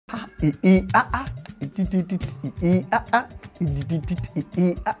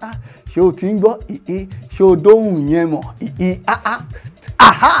ṣé o ti ń gbọ́ ṣé o dóhùn yẹn mọ̀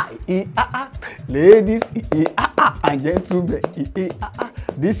ladies and gentlemen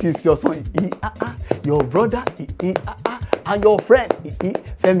this is your son your brother and your friend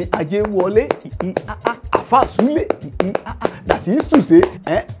Femi Ajewole Alfa Sule that is to say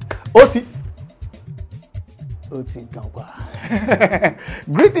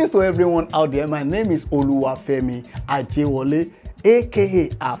Greetings to everyone out there. My name is Oluwafemi Ajewole, aka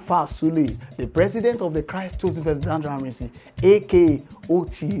Alfa Sule, the president of the Christ Chosen First Branch, aka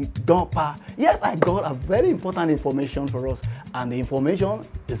OT Dompa. Yes, I got a very important information for us, and the information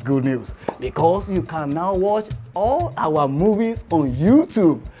is good news because you can now watch all our movies on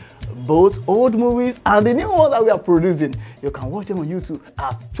YouTube. Both old movies and the new ones that we are producing. You can watch them on YouTube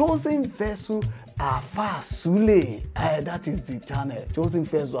at Chosen Vessel Alfa Sule. That is the channel, Chosen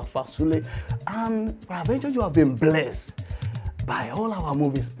Vessel Alfa Sule. And peradventure you have been blessed by all our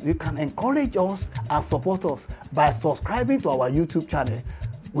movies. You can encourage us and support us by subscribing to our YouTube channel,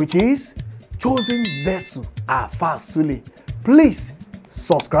 which is Chosen Vessel Alfa Sule. Please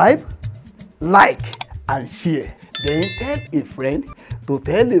subscribe, like, and share. Then tell a friend to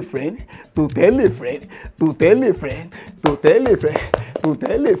tell a friend to tell a friend to tell a friend to tell a friend to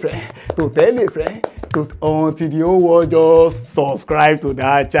tell a friend to tell a friend until the whole world just subscribe to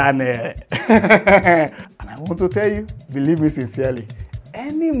that channel. And I want to tell you, believe me sincerely,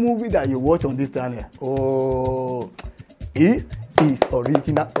 any movie that you watch on this channel, is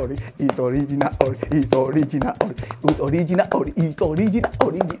original, it's original, it's original, it's original, it's original,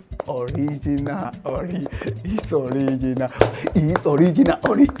 it's original.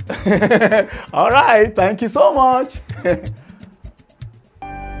 All right, thank you so much.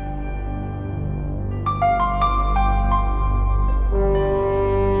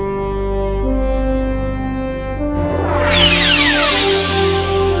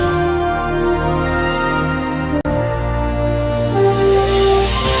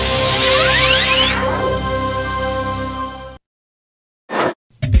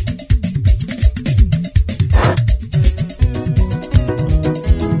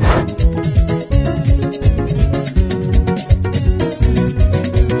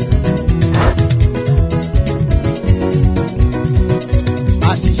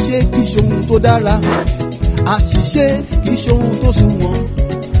 Tó dára, àṣìṣe kì í ṣe ohun tó sunwọ̀n.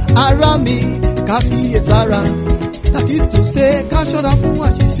 Ará mi ká fiyèsára, that is to say ká ṣọ́ra fún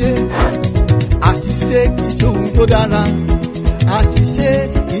àṣìṣe. Àṣìṣe kì í ṣe ohun tó dára, àṣìṣe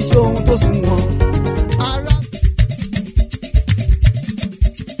kì í ṣe ohun tó sunwọ̀n.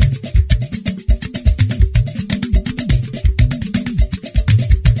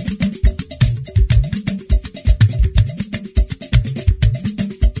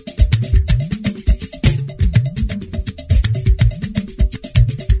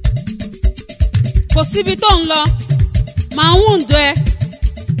 Kò síbi tó ń lọ máa ń wùndọ ẹ.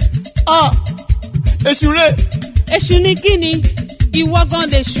 Èṣù rè. Èṣù ni kí ni ìwọ gan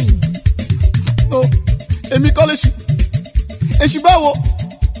lèṣù. No, èmi kọ́ lèṣù. Èṣù báwo.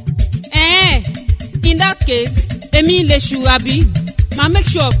 In that case èmi lèṣù àbí máa make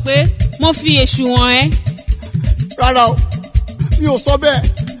sure pé mo fi èṣù hàn ẹ́. Rárá o, mi ò sọ bẹ́ẹ̀,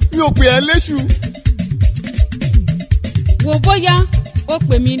 mi ò pè ẹ́ léṣù. Wò bóyá o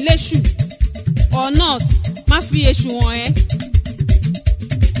pè mí léṣù or not, má fi èṣù hàn ẹ́.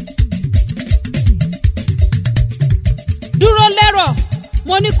 Dúró lẹ́rọ̀,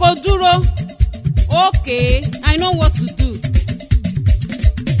 mo ní kó dúró. Okay, I know what to do.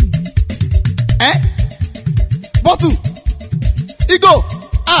 Bottle, Igo,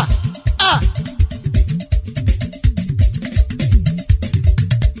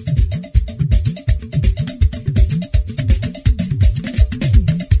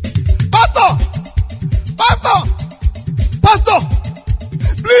 Pastor,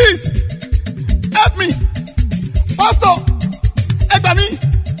 please help me. Pastor, ẹ gbà mí.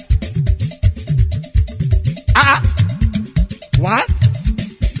 What?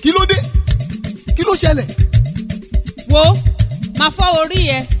 Kí ló dé? Kí ló ṣẹlẹ̀? Wo, máa fọ́ orí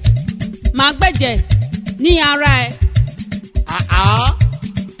ẹ, máa gbẹ̀jẹ̀ ní ara ẹ.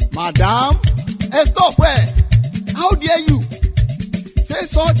 Madam, stop ẹ. How dare you say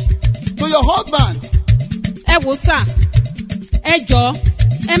such to your husband? Ẹ wò sà, ẹ jọ̀ọ́,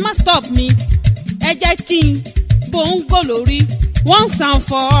 ẹ má stop mi. Ẹ jẹ́ kí n bò ń gò lórí once and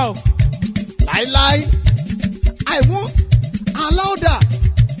for all. Lie. I won't allow that.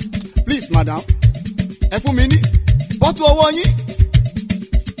 Please, madam, ẹ fún mi ní bọ́tù ọwọ́ yín.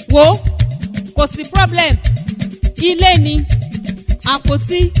 Wo, kò sí problem. Ilé ni,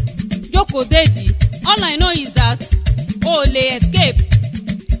 àpótí, jókòó déèdì. All I know is that o lè escape.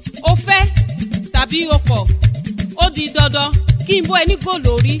 O fẹ́ tàbí o kọ̀, ó di dandan kí n bó ẹni gò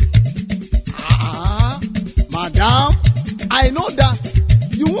lórí. Madam, I know that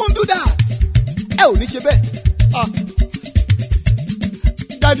you won't do that. Ẹ ò ní ṣe bẹ́ẹ̀.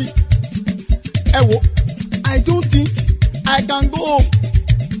 Daddy, ẹ wo, I don't think I can go home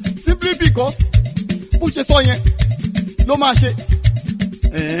simply because bó ṣe sọ yẹn ló máa ṣe.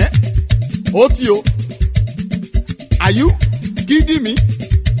 Ó ti o. Are you kidding me?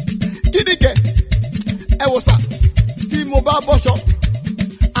 Kidding kẹ? Ẹ wo sà, tí mo bá bọ́ṣọ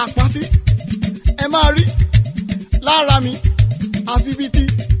àpáti ẹ máa rí lára mi àfi bíi ti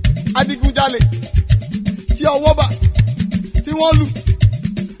adigunjalè tí ọwọ́ bá tí wọ́n lù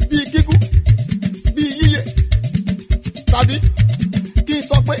bíi kíkú bíi yíyẹ tàbí kí n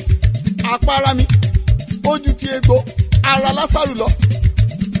sọ pé àpárá mi ó ju ti egbò ara Lásárù lọ.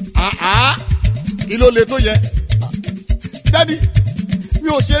 Kí ló le tó yẹ? Dádì, mi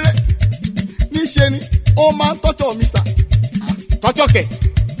ò ṣeré níṣe ni ó máa ń tọ́jọ́ mi sà. Tọ́jọ́ kẹ̀?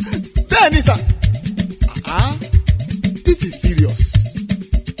 Bẹ́ẹ̀ ni sà. This is serious.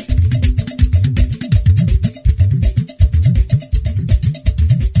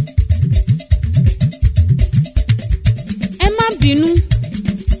 Ẹ má bínú,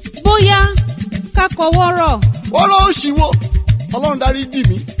 bóyá ká kọ wọ́rọ̀. Wọ́rọ̀ ó ṣìwò, Ọlọ́run dárí jì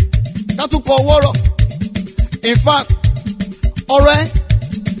mí, ká tún kọ wọ́rọ̀. In fact, ọ̀rọ̀ ẹ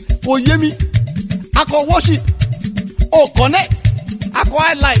kò yé mi. Akọ worship, o connect. Akọ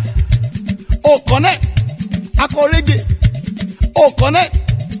high life, o connect. Akọ reggae, o connect.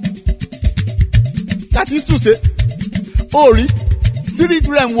 That is to say, o rí spirit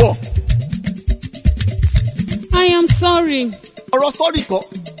realm wọ̀. I am sorry. Ọ̀rọ̀ sorry kọ́.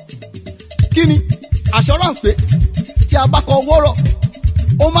 Kí ni assurance pé tí a bá kọ wọ́rọ̀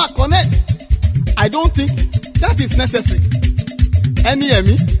ó máa connect? I don't think that is necessary. Ẹni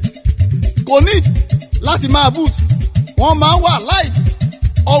ẹ̀mí kò need láti máa boot, wọ́n máa wà live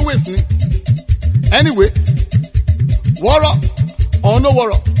always ni. Anyway, wọ́rọ̀ or no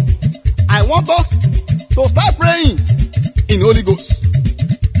wọ́rọ̀, I want us to start praying in Holy Ghost.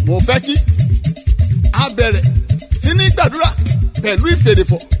 Mo fẹ́ kí a bẹ̀rẹ̀ sí ní gbàdúrà pẹ̀lú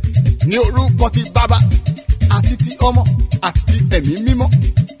ìfèdèfọ̀ ní orúkọ ti Bàbá àti ti Ọmọ àti ti Ẹ̀mí Mímọ́.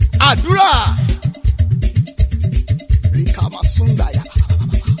 Àdúrà ríkà máa sún dàyà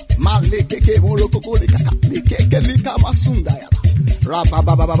máa lé kéke móró kókó lè kàkà lé kéke líkà máa sún dàyà ra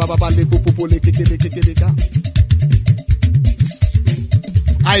bàbàbàbàbà lé pópópó lé kéke lé kéke lé ká.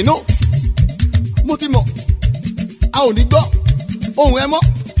 I know, mo ti mọ̀, a ò ní gbọ́ ohùn ẹ mọ́,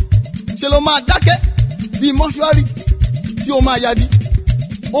 ṣe ló máa dákẹ́ bíi mọ́ṣúárì tí ó máa yadi,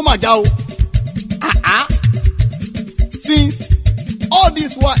 ó máa já o. Since all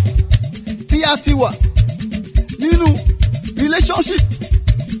this while tí a ti wà nínú relationship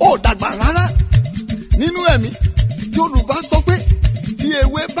ó dàgbà rárá nínú ẹ̀mí. Yorùbá sọ pé tí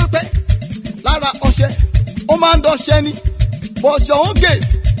ewé bá pẹ́ lára ọṣẹ ó máa ń dọṣẹ ni, but your own case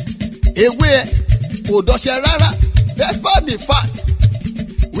ewé ẹ kò dọṣẹ rárá despite the fact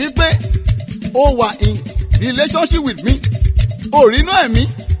wípé ó wà in relationship with me. Òrínú ẹ̀mí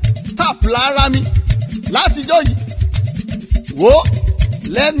tap lára mi látijọ́ yìí. Wo,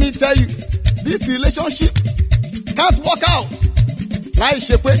 let me tell you, this relationship can't work out láì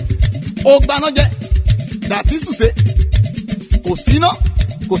ṣe pé ó gbaná jẹ́. That is to say, kò síná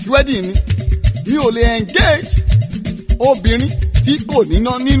kò sí wedding ni. Mi ò lè engage obìnrin tí kò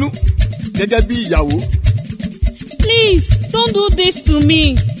níná nínú gẹ́gẹ́ bí ìyàwó. Please don't do this to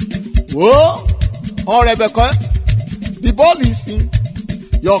me. Wo, ọ̀rẹ́ bẹ̀kọ́, the ball is in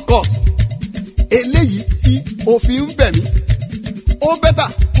your court. Eléyìí tí o fi ń bẹ̀ mí, ó bẹ́tà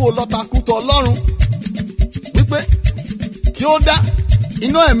kó o lọ takùtọ̀ Ọlọ́run wípé kí ó dá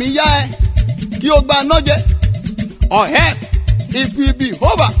iná ẹ̀mí yá ẹ, kí ó gba iná jẹ, or else it will be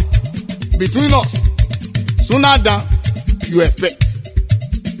over between us sooner than you expect.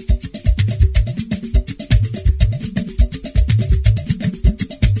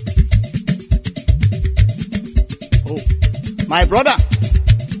 Oh, my brother,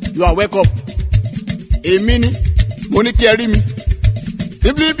 you are welcome. Èmi ni mo ní kí ẹ rí mi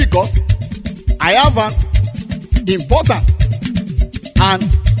simply because I have an important and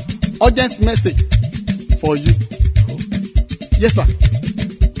urgent message for you. Yes, sir.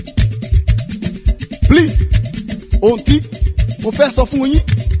 Please, ohun tí mo fẹ́ sọ fún yín,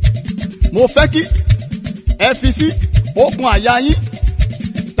 mo fẹ́ kí ẹ fi sí okùn àyà yín.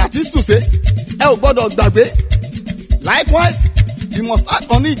 That is to say, ẹ ò gbọ́dọ̀ gbàgbé. Likewise, you must act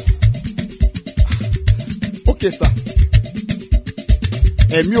on it. Okay, sir.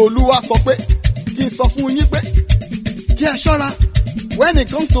 ẹ̀mí Olúwa sọ pé kí n sọ fún yín pé kí ẹ ṣọ́ra when it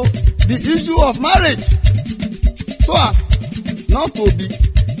comes to the issue of marriage so as not to be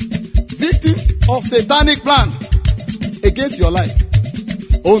victim of satanic plan against your life.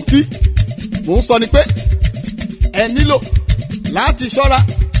 Ohun tí mò ń sọ ni pé ẹ nílò láti ṣọ́ra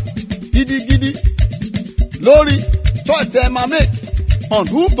gidigidi lórí choice tẹ́ ẹ máa make on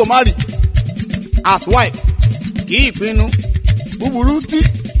who to marry as wife. Kí ìpinnu búburú tí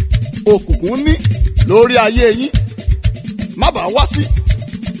òkùnkùn ní lórí ayé yín má bàa wá sí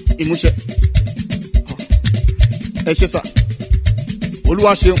ìmúṣẹ. Ẹ ṣé sà,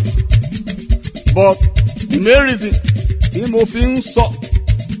 Olúwa ṣeun, but the main reason tí mo fi ń sọ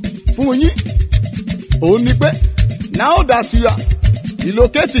fún yín òun ni pé now that you are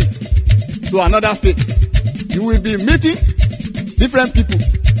relocating to another state you will be meeting different people,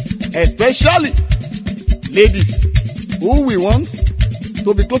 especially ladies who will want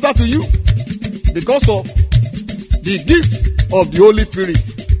to be closer to you because of the gift of the Holy Spirit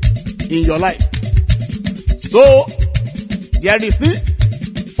in your life. So there is need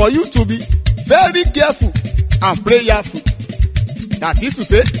for you to be very careful and prayerful. That is to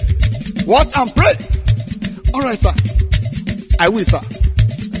say, watch and pray. All right, sir. I will, sir.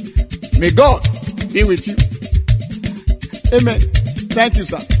 May God be with you. Amen. Thank you,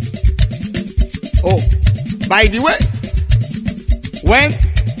 sir. Oh, by the way, when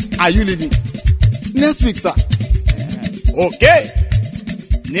are you leaving? Next week, sir. Okay.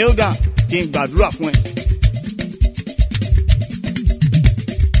 Kneel down. Kí n gbàdúrà fún ẹ.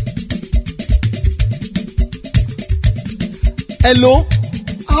 Hello,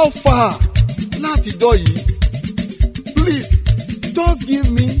 how far? Láti dọ́ yìí. Please, just give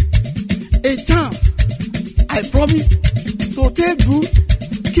me a chance. I promise to take good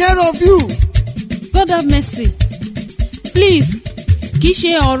care of you. God have mercy. Please, kì í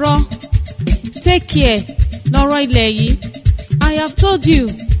ṣe ọ̀rọ̀ take care lọ́rọ̀ ilẹ̀ yìí. I have told you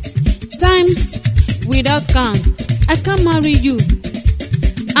times without count I can't marry you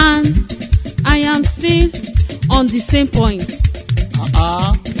and I am still on the same point.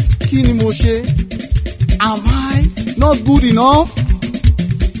 Kí ni mo ṣe? Am I not good enough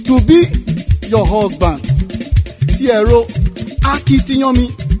to be your husband? Tí ẹ̀rọ akitiyan mi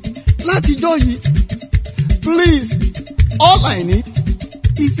látijọ́ yìí. Please, all I need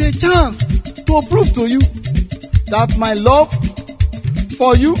is a chance to prove to you that my love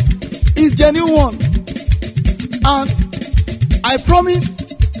for you is genuine. And I promise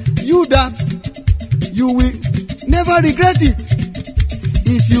you that you will never regret it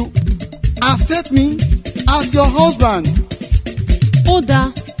if you accept me as your husband.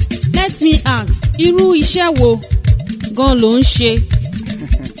 Oda, let me ask, irú iṣẹ́ wo gan ló ń ṣe?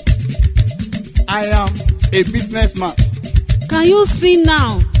 I am a businessman. Can you see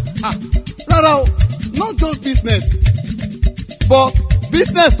now? Rárá o, not just business, but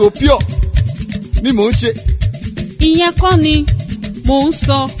business to pure ni mò ń ṣe. Ìyẹn kọ́ ni mò ń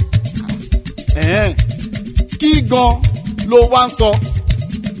sọ. Kí gan ló wá ń sọ?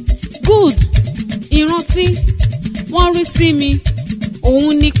 Good, ìrántí wọ́n rí sí mi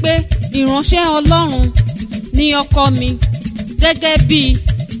òun ni pé ìránṣẹ́ Ọlọ́run ní ọkọ mi gẹ́gẹ́ bí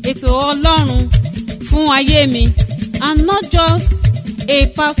ètò Ọlọ́run fún ayé mi, and not just a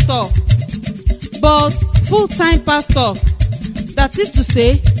pastor but full-time pastor. That is to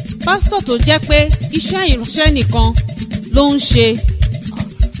say, pastor tó jẹ́ pé iṣẹ́ ìránṣẹ́ nìkan ló ń ṣe.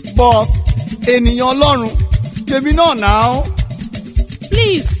 But ènìyàn Ọlọ́run tèmi náà now.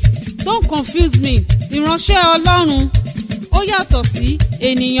 Please don't confuse me. Ìránṣẹ́ Ọlọ́run ó yàtọ̀ sí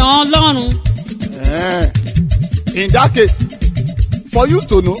ènìyàn Ọlọ́run. In that case, for you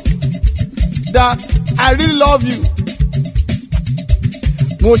to know that I really love you,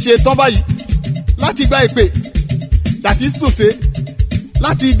 mo ṣe tán báyìí láti gba ìpè, that is to say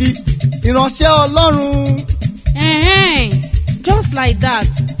láti di ìránṣẹ́ Ọlọ́run. Just like that.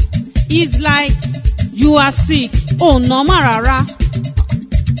 It's like you are sick. Oh, normal rárá.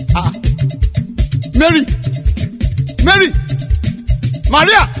 Mary,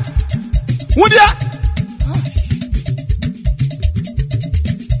 Maria, Wúndíá.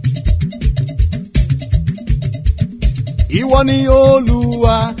 Ìwọ ni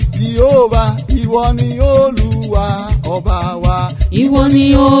Olúwa Jèhófà, ìwọ ni Olúwa ọba wa. Ìwọ ni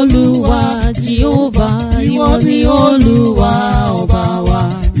Olúwa Jèhófà, ìwọ ni Olúwa ọba wa.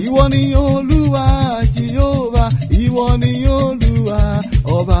 Ìwọ ni Olúwa Jèhófà, ìwọ ni Olúwa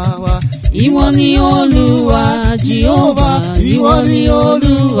ọba wa. Ìwọ ni Olúwa Jèhófà, ìwọ ni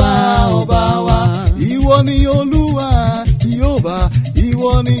Olúwa ọba wa. Ìwọ ni Olúwa Jèhófà,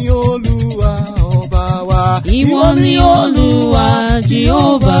 ìwọ ni Olúwa ọba wa. ìwọ ni Olúwa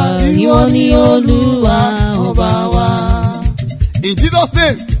Jehovah, ìwọ ni Olúwa ọba wa. In Jesus'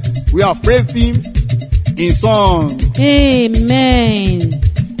 name, we have praised him in song. Amen.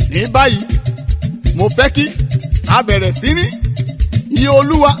 Ní báyìí, mo fẹ́ kí a bẹ̀rẹ̀ sí ní yìn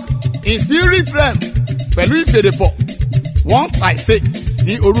Olúwa in spirit realm pẹ̀lú ìfèdèfọ̀. Once I say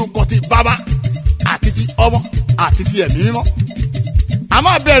ní orúkọ ti Bàbá àti ti Ọmọ àti ti Ẹ̀mí Mímọ́. A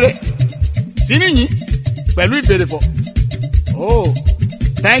máa bẹ̀rẹ̀ sí ní yìn pẹ̀lú ìfèdèfọ̀. Oh,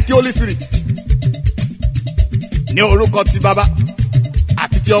 thank you Holy Spirit. Ní orúkọ ti Bàbá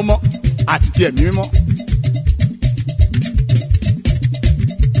àti ti Ọmọ àti ti Ẹ̀mí Mímọ́.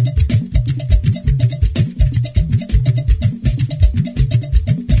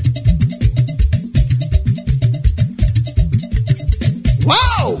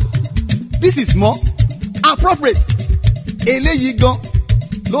 Wow! This is more appropriate. Eléyìí gan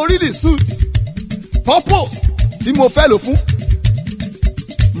lórí the suit purpose tí mo fẹ́ lò fún.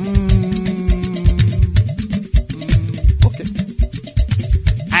 Okay.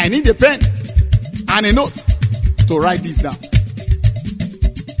 I need a pen and a note to write this down.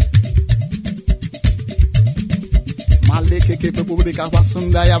 Male keke pepo de kaba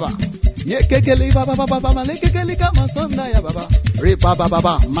sunda yaba. Ye keke le baba baba male keke le kama sunda yaba baba. Re baba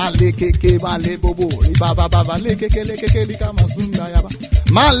baba male keke male bobo. Re baba baba le keke le kama sunda yaba.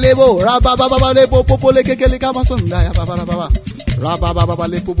 Male bo ra baba baba le popo le keke le kama sunda yaba baba baba. Ra baba baba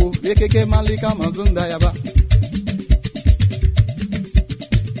le popo le keke male kama sunda yaba.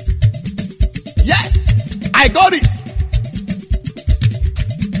 Yes, I got it.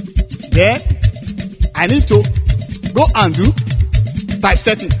 Then I need to go and do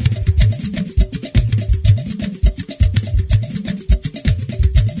typesetting.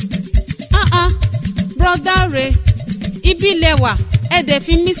 Brother Ray, ibi lẹ́wà ẹ dẹ̀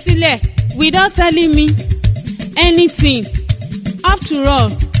fi mí sílẹ̀ without telling me anything. After all,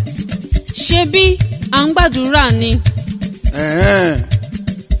 ṣebí à ń gbàdúrà ni.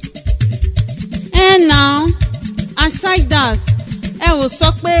 Now, aside that, ẹ ò sọ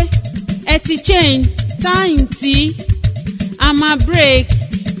pé ẹ ti change time tí a máa break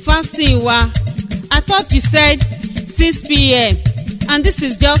fasting wa. I thought you said 6 p.m. and this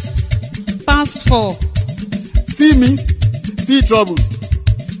is just past 4. See me, see trouble.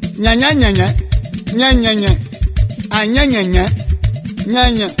 Nya nya nya nya, nya nya nya, anya nya nya, nya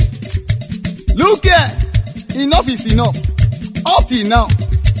nya. Look here, enough is enough. Up till now,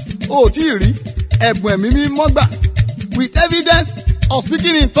 oh tí rí ẹ̀bùn ẹ̀mí mímọ́ gbà with evidence of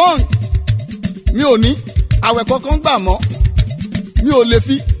speaking in tongue. Mi ò ní àwẹ̀ kankan gbà mọ́. Mi ò lè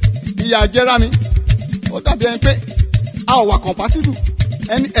fi ìyà jẹra mi. Ó dàbí ẹni pé a ò wà compatible.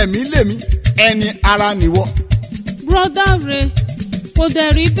 Ẹni ẹ̀mí lèmi, ẹni ara nìwọ. Brother Ray, kò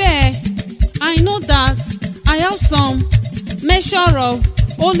dẹ̀ rí bẹ́ẹ̀. I know that I have some measure of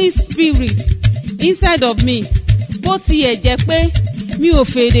Holy Spirit inside of me. Bó tiẹ̀ jẹ́ pé mi ò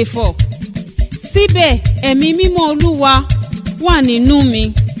fèrè fọ̀. Síbẹ̀ ẹ̀mí mímọ́ Olúwa wà nínú mi.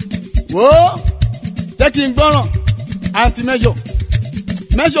 Wo jẹ́ kí n gbọ́ràn anti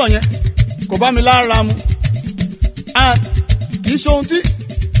measure yẹn kò bá mi lára mu and kì í ṣe ohun tí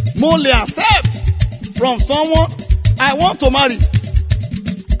mo lè accept from someone I want to marry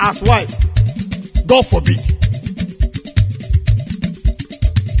as wife. God forbid.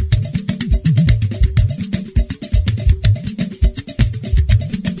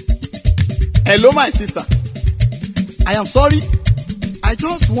 Hello my sister, I am sorry, I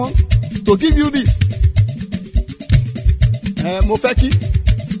just want to give you this. Mo fẹ́ kí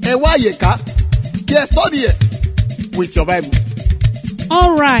ẹ wá àyèká kí ẹ study ẹ with your Bible.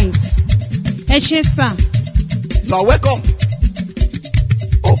 All right, ẹ ṣé sà. You are welcome.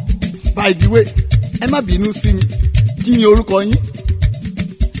 Oh, by the way, ẹ má bínú sí mi, kí ni orúkọ yín?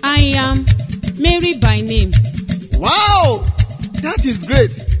 I am Mary by name. Wow, that is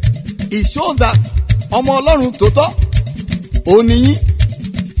great. It shows that ọmọ Ọlọ́run tòótọ́ òun ni yín.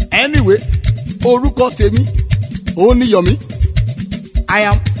 Anyway, orúkọ tèmi òun ni Yomi. I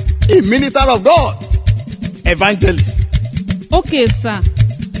am a minister of God, evangelist. Okay, sir.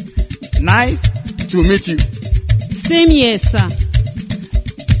 Nice to meet you. Same here, sir.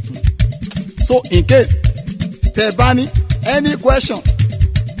 So in case tẹ́ bá ní any question,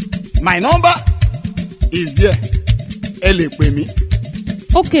 my number is there. Ẹ lè pè mí.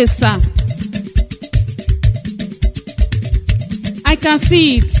 Okay, sir. I can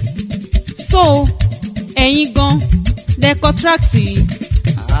see it. So, ẹ̀yin gan the contract yìí.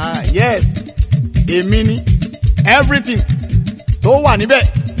 Yes, èmi ni everything tó wà níbẹ̀.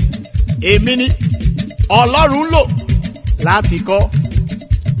 Èmi ni Ọlọ́run lò láti kọ́.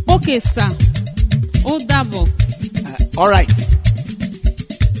 Okay, sir. ó dàbọ̀. All right.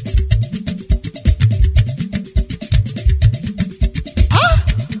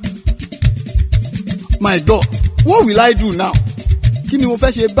 My God, what will I do now? Kí ni mo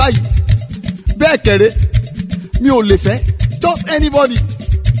fẹ́ ṣe báyìí? Bẹ́ẹ̀ kẹ̀rẹ́ mi ò lè fẹ́ just anybody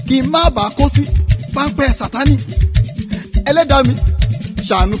kí n má bàa kó sí páńpẹ́ Sátánì. Ẹlẹ́dàá mi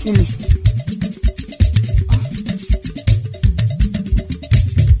ṣàánú fún mi.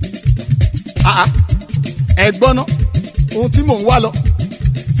 Ẹ̀gbọ́n náà ohun tí mò ń wá lọ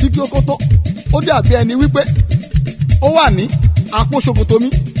sí kí ó kó tó ó dàbí ẹni wípé ó wà ní àpò ṣòkòtò mi.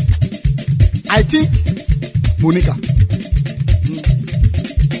 I think Monica.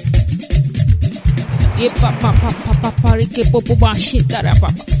 Ye papa rike popo ba shitara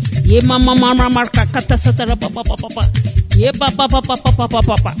papa. Ye mama marka kata satara papa. Ye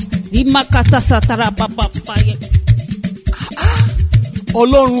papa. Rima kata satara papa.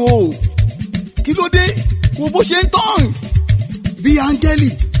 Ọlọ́run o, kí ló dé? Wo bó ṣe ń tán. Bí áńgẹ́lì,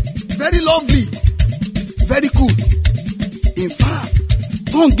 very lovely, very cool. In fact,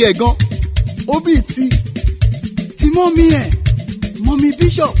 tán gẹ̀gan, ó bí ti mọ́mí ẹ̀, mọ́mí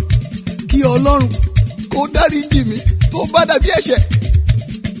Bishop, kí Ọlọ́run kó dáríjì mi tó bá dàbí ẹ̀ṣẹ̀.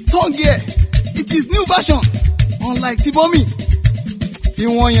 Tán gẹ̀, it is new version, unlike ti mọ́mí. Tí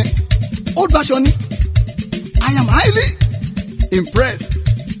wọ́n yẹn, old version ni. I am highly impressed.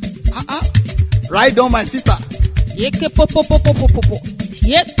 Right down, my sister. Ye ke popo.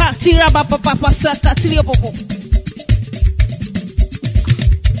 Ye patira papa sakatiri popo.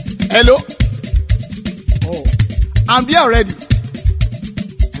 Hello. Oh, I'm there already.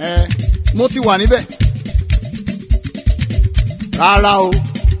 Mo ti wà níbẹ̀. Rárá o,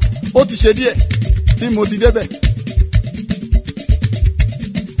 ó ti ṣe díẹ̀ tí mo ti débẹ̀.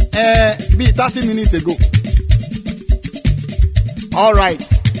 Bíi 30 minutes ago. All right.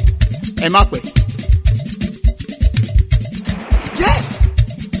 Ẹ má pẹ́. Yes,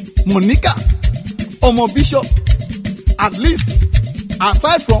 Monica, ọmọ Bishop, at least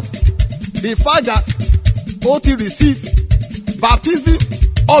aside from the fact that ó ti receive baptism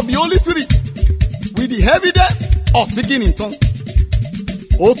of the Holy Spirit with the evidence of speaking in tongues.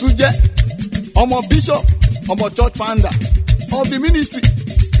 Ó tún jẹ́ ọmọ Bishop, ọmọ church founder of the ministry,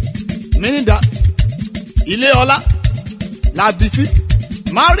 meaning that Ileola Labisi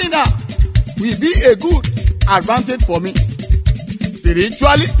Marina will be a good advantage for me.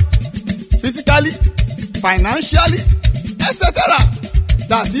 Spiritually, physically, financially, etc.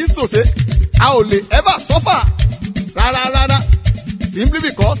 That is to say, I will ever suffer. Rárá. Simply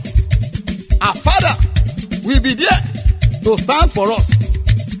because our Father will be there to stand for us.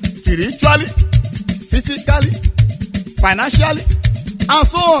 Spiritually, physically, financially, and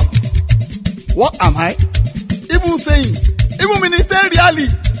so on. What am I even saying? Even ministerially.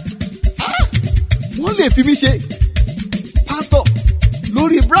 Wọ́n lè fi mí ṣe pastor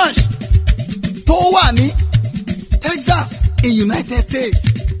lórí branch tó wà ní Texas in United States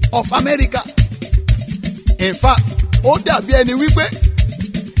of America. In fact, ó dàbí ẹni wípé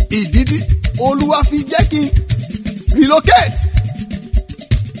ìdídí Olúwa fi jẹ́ kí n relocate.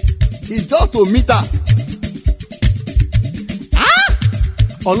 It's just to meet her.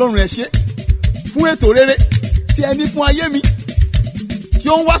 Ọlọ́run ẹ ṣé fún ètò rere tí ẹ ní fún ayé mi tí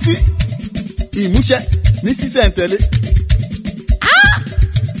ó ń wá sí ìmúṣẹ ní sísẹ̀ntẹ̀lé.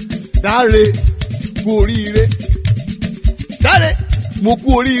 Dáre kú oríire. Dáre mo kú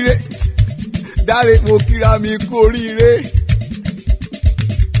oríire. Dáre mo kíra mi kú oríire.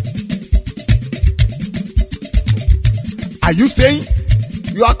 Are you saying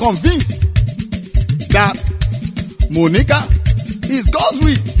you are convinced that Monica is God's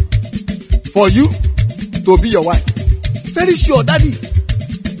will for you to be your wife? Very sure, Daddy.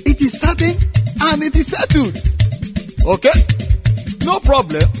 It is certain and it is settled. Okay? No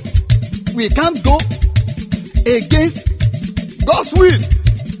problem. We can't go against God's will.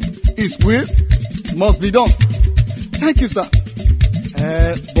 His will must be done. Thank you, sir.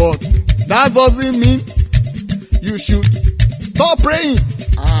 But that doesn't mean you should stop praying.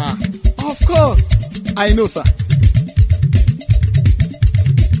 Of course. I know, sir.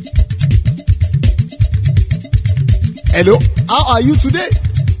 Hello, how are you today?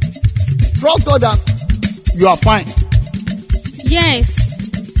 Trust God that you are fine. Yes,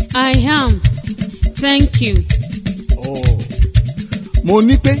 I am. Thank you. Oh, mo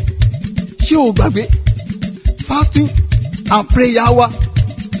ní pé ṣé o gbàgbé fasting and prayer wa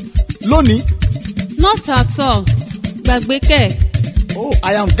lónìí? Not at all. Gbàgbé kẹ̀. Oh,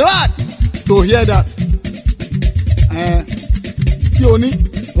 I am glad to hear that. Kí o ní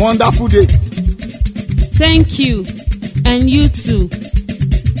wonderful day. Thank you, and you too.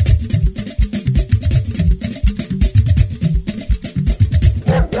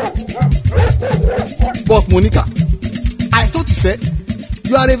 But Monica, I thought you said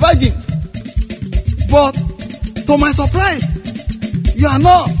you are a virgin. But to my surprise, you are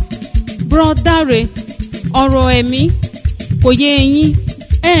not. Bro Dare, ọ̀rọ̀ ẹ̀mí kò yé yín.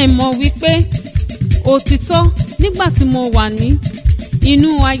 Ẹ mọ̀ wípé òtítọ́ nígbà tí mo wà ní inú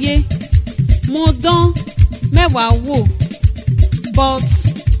ayé mo dán mẹ́wàá wò, but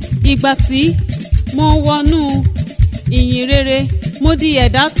ìgbà tí mo wọnú ìyìn rere mo di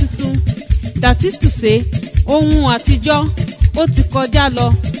ẹ̀dá tuntun. That is to say, ohun àtijọ́ ó ti kọjá lọ.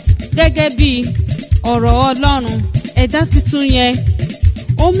 Gẹ́gẹ́ bí ọ̀rọ̀ Ọlọ́run, ẹ̀dá tuntun yẹn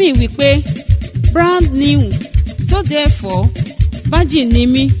ó mì wípé brand new. So therefore, virgin ni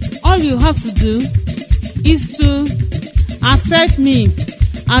mí. All you have to do is to accept me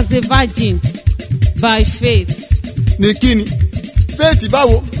as a virgin by faith. Ní kíni? Faith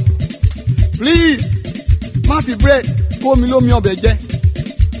báwo? Please, má fi bread kó mi lómi ọbẹ̀ jẹ.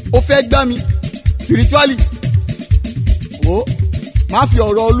 Ó fẹ́ gbá mi spiritually. Wo, má fi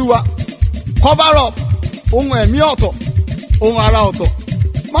ọ̀rọ̀ Olúwa cover up ohun ẹ̀mí ọ̀tọ̀, ohun ara ọ̀tọ̀.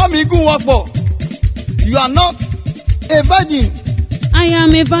 Má mi gún wọn pọ̀. You are not a virgin. I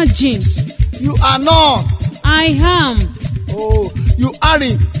am a virgin. You are not. I am. Oh, you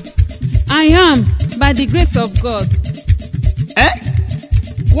aren't. I am by the grace of God. Eh?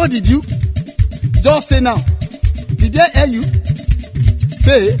 What did you just say now? Did I hear you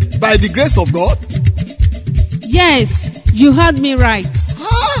say by the grace of God? Yes, you heard me right.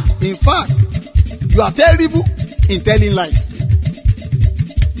 In fact, you are terrible in telling lies.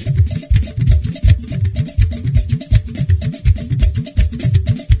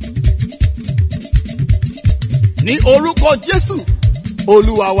 Ní orúkọ Jésù,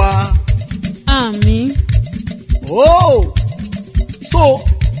 Olúwa wa. Àmín. Oh, so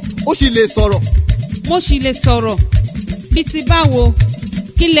ó sì lè sọ̀rọ̀. Mo sì lè sọ̀rọ̀. Bí ti báwo,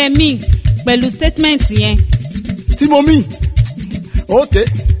 kí lẹ mean pẹ̀lú statement yẹn? Tí mo mean? Okay,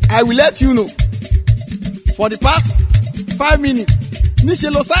 I will let you know. For the past 5 minutes, níṣe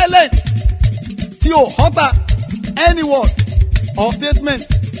lo silent tí o utter any word or statement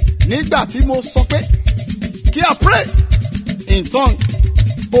nígbà tí mo sọ pé kí a pray in tongue.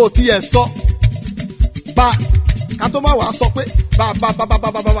 O ti ẹ̀ sọ bá ká tó má wàá sọ pé bá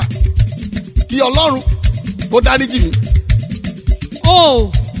kí Ọlọ́run kó dáríjì mí.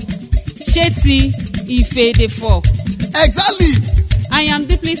 Oh, ṣé ti ìfèdèfọ̀? Exactly. I am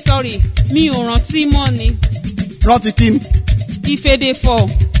deeply sorry. Mi ò rántí mọ́ ni. Rántí kí ni? Ìfèdèfọ̀,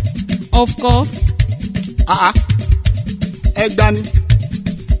 of course. Ẹ gbani,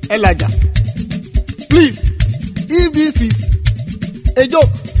 ẹ làjà. Please, if this is a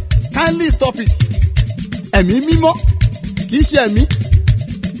joke, kindly stop it. Ẹ̀mí mímọ́ kì í ṣe ẹ̀mí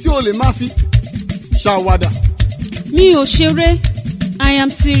tí o lè máa fi ṣàwàdà. Mi ò ṣeré. I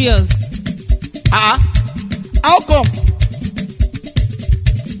am serious. How come?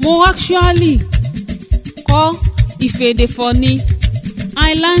 Mo actually kọ́ ìfèdèfọ̀ ni.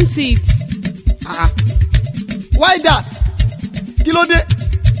 I learnt it. Why that? Kí ló dé?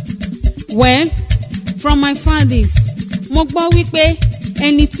 Well, from my findings, mo gbọ́ wípé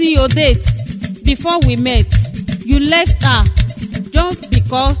ẹni tí o date before we met, you left her just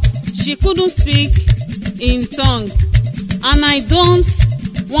because she couldn't speak in tongue, and I don't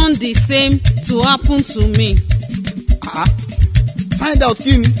want the same to happen to me. Find out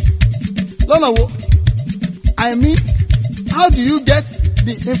kí ni? Lọ́nà wo? I mean, how do you get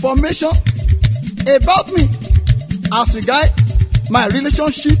the information about me as regard my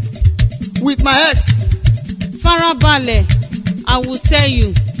relationship with my ex? Farabalẹ̀, I will tell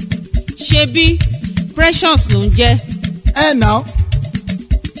you. Ṣebí Precious ló ń jẹ́. Now?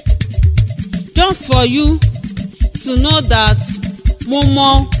 Just for you to know that mo mọ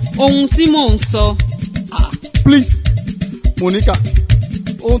ohun tí mò ń sọ. Please, Monica,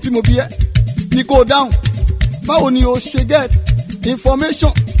 ohun tí mo bí ẹ ní kó dáhùn. Báwo ni o ṣe get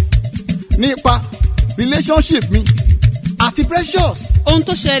information nípa relationship mi àti Precious? Ohun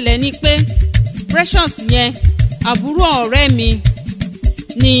tó ṣẹlẹ̀ ni pé Precious yẹn àbúrò ọ̀rẹ́ mi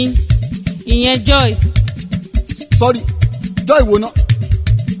ni ìyẹn Joy. Sorry, Joy wo náà?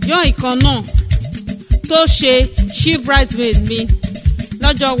 Joy kan náà tó ṣe she bridesmaid mi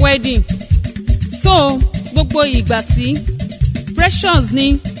lọ́jọ́ wedding. So gbogbo ìgbà tí Precious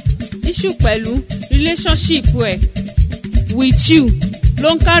ní issue pẹ̀lú relationship ẹ̀ with you ló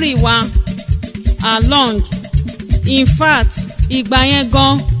ń carry wa along. In fact, ìgbà yẹn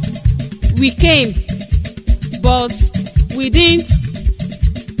gan we came but we didn't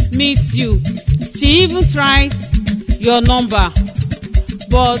meet you. She even tried your number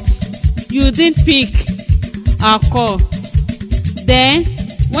but you didn't pick her call. Then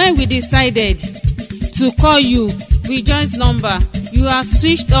when we decided to call you with Joy's number. You have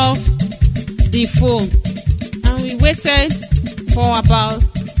switched off the phone, and we waited for about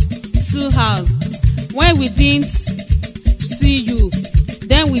 2 hours. When we didn't see you,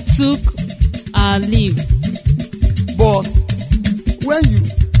 then we took our leave. But when you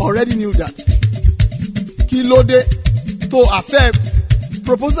already knew that, kí ló dé to accept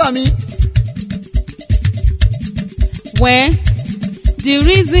proposal mi? Well, the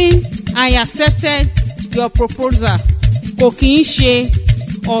reason I accepted your proposal kò kì í ṣe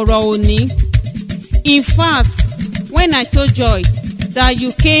ọ̀rọ̀ òní. In fact, when I told Joy that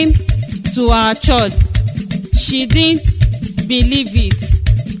you came to our church, she didn't believe it,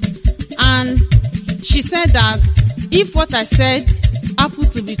 and she said that if what I said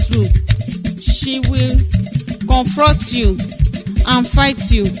happened to be true, she will confront you and fight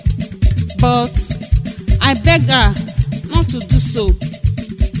you. But I begged her not to do so,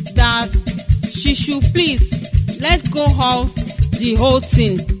 that she should please let go of the whole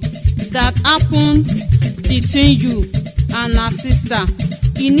thing that happened between you and her sister.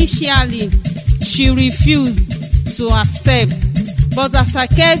 Initially, she refused to accept, but as I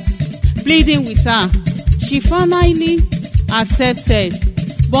kept pleading with her, she finally accepted.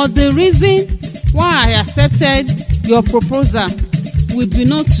 But the reason why I accepted your proposal will be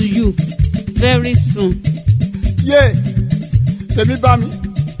known to you very soon. Yeah, tèmi bá mi.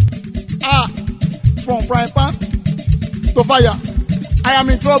 From frying pan to fire, I am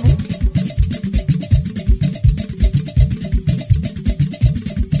in trouble.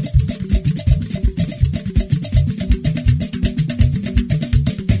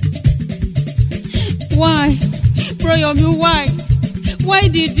 Why? Bro Yomi, why? Why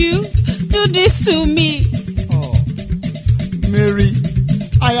did you do this to me? Oh, Mary,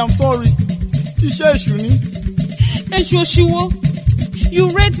 I am sorry. Iṣẹ́ èṣù ni. Èṣù òṣìwò, you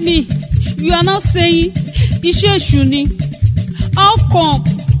raped me. You are now saying iṣẹ́ èṣù ni. How come?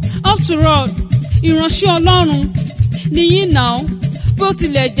 After all, ìránṣẹ́ Ọlọ́run ni yín now. Bó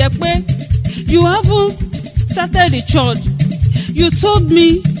tilẹ̀ jẹ́ pé you haven't started the church. You told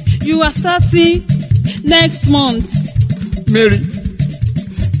me you are starting next month. Mary,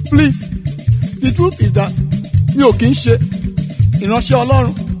 please, the truth is that mi ò kì í ṣe ìránṣẹ́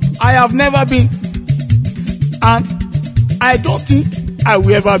Ọlọ́run. I have never been, and I don't think I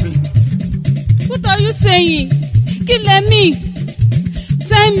will ever be. What are you saying? Kill me.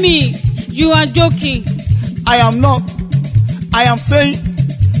 Tell me you are joking. I am not. I am saying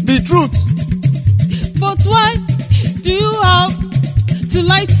the truth. But why do you have to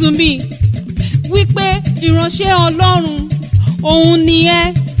lie to me? Wípé ìránṣẹ́ Ọlọ́run òun ni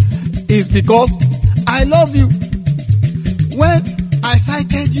ẹ́. It's because I love you. When I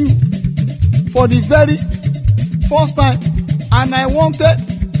sighted you for the very first time and I wanted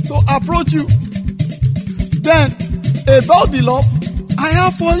to approach you, then about the love I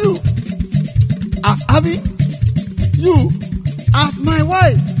have for you, as having you as my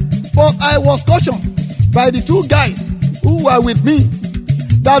wife. But I was cautioned by the 2 guys who were with me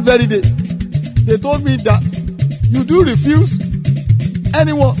that very day. They told me that you do refuse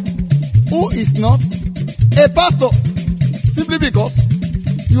anyone who is not a pastor, simply because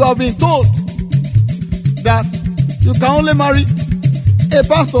you have been told that you can only marry a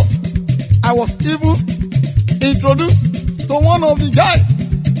pastor. I was even introduced to one of the guys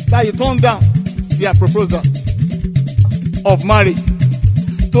that you turned down their proposal of marriage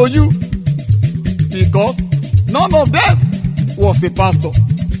to you, because none of them was a pastor.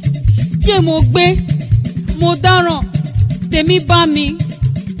 Yé mo gbé, mo dáràn, tèmi bá mi.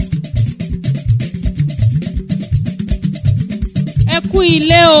 Ẹ kú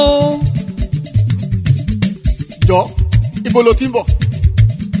ilé o. Jọ, ibo lo ti ń bọ̀?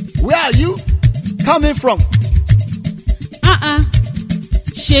 Where are you coming from?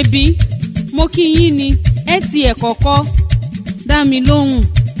 Ṣebí mo kí yín ni ẹ tiẹ̀ kọ́kọ́ dá mi lóhùn.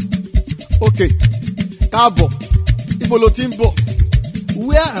 Okay, káàbọ̀, ibo lo ti ń bọ̀?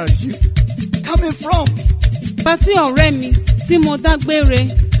 Where are you coming from? Pàtí ọ̀rẹ́ mi tí mo dágbére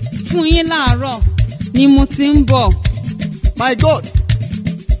fún yín láàárọ̀ ni mo ti ń bọ̀. My God,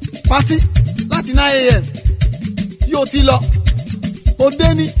 party láti 9 a.m. tí o ti lọ, o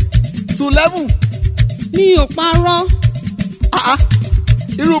dé ní 11. Mi ò parọ́.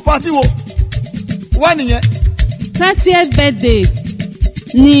 Irú party wo wá nìyẹn? 30th birthday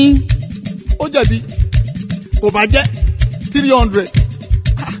ni. Ó jẹ̀bi, kò bá jẹ́ 300.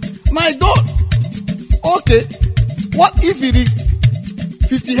 My God, okay, what if it is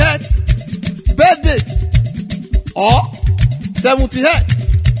 50th birthday or 70th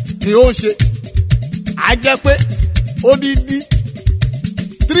ni ó ń ṣe? A jẹ́ pé ó di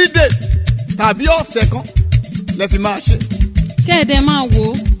 3 days tàbí ọ̀sẹ̀ kan lẹ fi máa ṣe. kẹ́ẹ̀dẹ̀ máa wò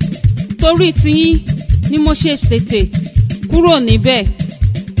ó torí tiyín ni mo ṣe tètè kúrò níbẹ̀.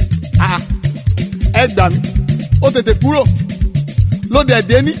 ẹ gbà mí ó tètè kúrò lóde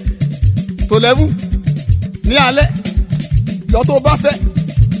ẹ̀dẹ́ ní tó 11 ní alẹ́ yọ tó bá fẹ́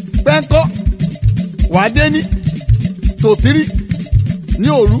pẹ́ńkọ́ wàá dé ní tó 3 ní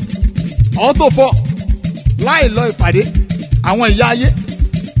òru ọ̀ tó 4 láì lọ ìpàdé àwọn ìyá ayé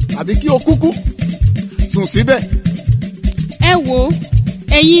àbí kí o kúkú sùn síbẹ̀. ẹ wò ó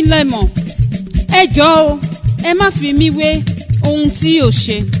ẹ̀yin lẹ́mọ̀ ẹ jọ̀ọ́ o ẹ má fi mí wé ohun tí ò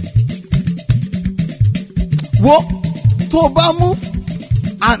ṣe. wo tó o bá move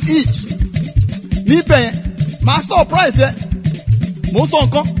and eat níbẹ̀ yẹn máa surprise ẹ mo ń sọ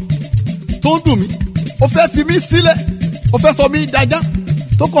nǹkan tó ń dùn mí ó fẹ́ fi mí sílẹ̀ ó fẹ́ sọ mí dájá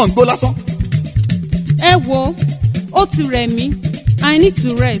tó kàn ń gbó lásán. ẹ wò ó ti rẹ̀ mí I need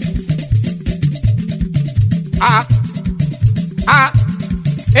to rest.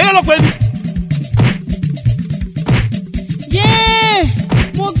 èyí ló pe ni. yéé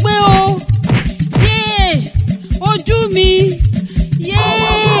mo gbé o yéé ojú mi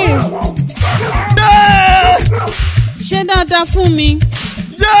yéé ṣe dáadáa fún mi.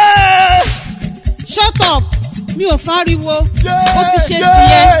 shut up mi ò fáriwo ó ti ṣe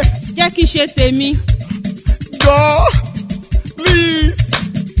tiẹ̀ jẹ́ kí n ṣe tèmi. jọ please.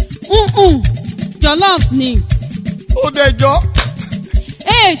 jollof ni. ó dẹ̀ jọ.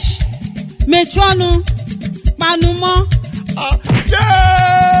 mẹtọ́nu panumọ́.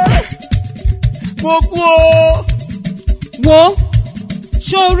 mo kú o. wo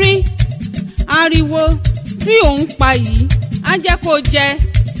sórí ariwo tí òun pa yìí á jẹ́ kó jẹ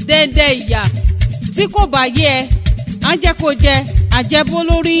dẹ́dẹ́ ìyà tí kò bá yé ẹ á jẹ́ kó jẹ àjẹbó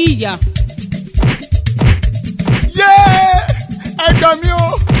lórí ìyà. ẹ gbà mí o.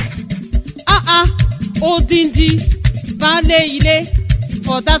 odindi baálé ilé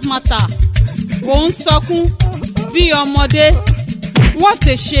for that matter kò ń sọkún bí ọmọdé what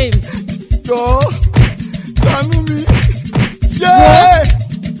a shame. jọ ṣàánú mi.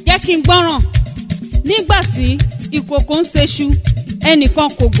 jẹ́ kí n gbọ́ràn nígbà tí ìkòkò ń ṣeṣu ẹnìkan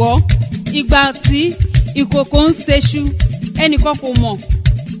kò gbọ́ ìgbà tí ìkòkò ń ṣeṣu ẹnìkan kò mọ̀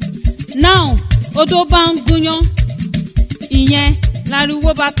now odó bá ń gúnyán ìyẹn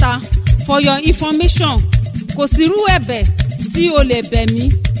láriwo bá ta for your information kò sírú ẹ̀bẹ̀ tí o lè bẹ̀ mí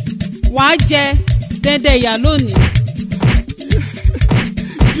wàá jẹ dẹ́dẹ́ ìyá lónìí.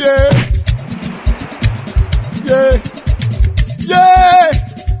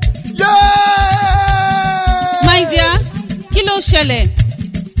 My dear, kí ló ṣẹlẹ̀?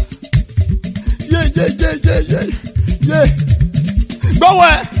 gbọ́wọ́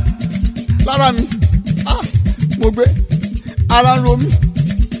ẹ lára mi mo gbé ara ń ro mi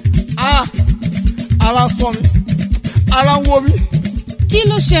ara ń sán mi ara ń wó mi. kí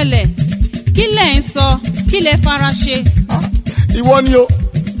ló ṣẹlẹ̀? kí lẹ̀ ń sọ? kí lẹ̀ fara ṣe? ìwọ ni o.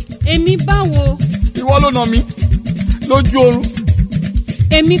 èmi báwo? ìwọ ló nà mí lójú oorun.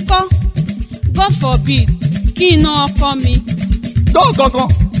 èmi kọ́ God forbid kí n ná ọkọ mi. God kankan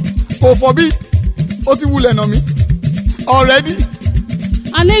kò forbid ó ti wulẹ̀ nà mí already.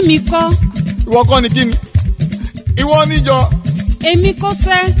 alẹ́ mi kọ́. ìwọ kọ́ ni kí ni? ìwọ níjọ. èmi kọ́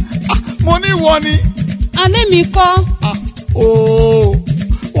sẹ́. mo ní ìwọ ni. alẹ́ mi kọ́. Oh,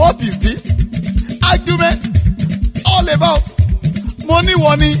 what is this argument all about? mo ní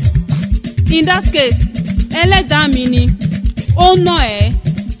ìwọ ni. in that case ẹlẹ́dàá mi ni ó nà ẹ́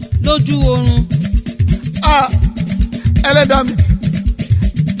lójú oorun. ẹlẹ́dàá mi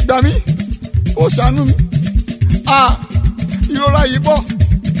gbà mí ó ṣàánú mi. ìrora yìí bọ̀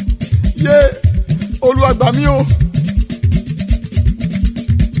yé Olúwa gbà mí o.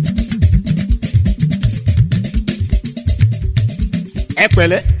 ẹ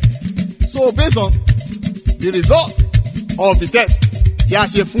pẹ̀lẹ́. So based on the result of the test tí a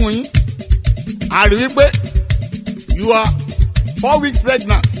ṣe fún yín a rí wípé you are 4 weeks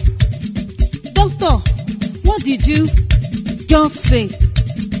pregnant. Doctor, what did you just say?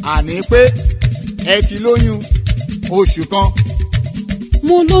 àní pé ẹ ti lóyún oṣù kan.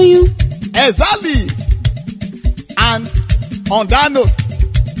 mo lóyún. Exactly. And on that note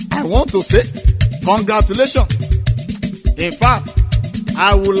I want to say congratulations. In fact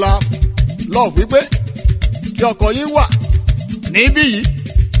I would love wípé kí ọkọ yín wà níbí yìí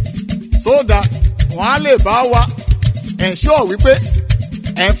so that wọ́n á lè bá wa ensure wípé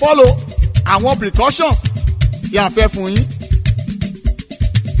ẹ̀ ń follow àwọn precautions tí a fẹ́ fún yín.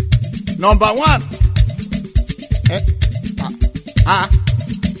 Number 1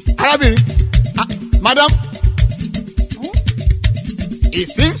 arábìnrin madam it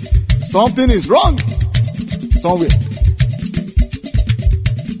seems something is wrong somewhere.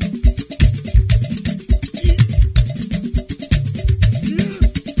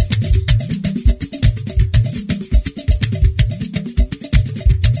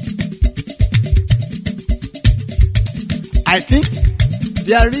 I think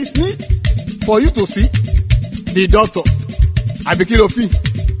there is need for you to see the doctor. Àbí kí ló fi?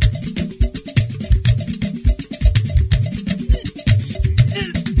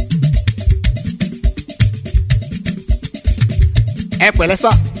 Ẹ pẹ̀lẹ́ sà,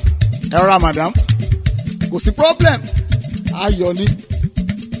 ẹ rọra madam, kò sí problem, ayọ̀ ni.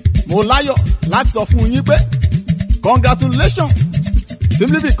 Mo láyọ̀ láti sọ fún yín pé congratulations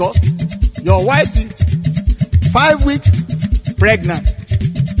simply because your wife is 5 weeks pregnant.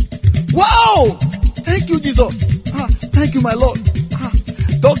 Wow! Thank you, Jesus. Thank you, my Lord.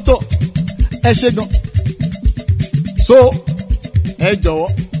 Doctor, ẹ ṣé gan. So, ẹ jọ̀wọ́,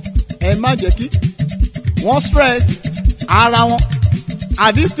 ẹ má jẹ́ kí wọ́n stress ara wọn.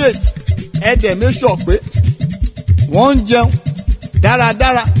 At this stage, ẹ dẹ̀ make sure pé wọ́n ń jẹun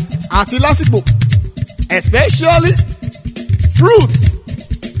dáradára àti lásìkò, especially fruit.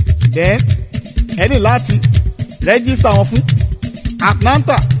 Then, ẹ ní láti register wọn fún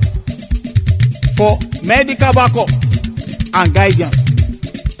Atlanta for medical backup and guidance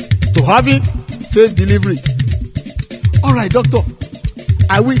to having safe delivery. All right, doctor,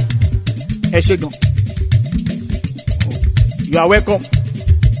 I will. Ẹ ṣé gan. You are welcome.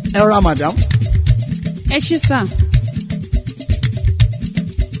 Ẹ rọra madam. Ẹ ṣé sà.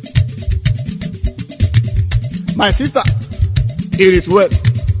 My sister, it is well.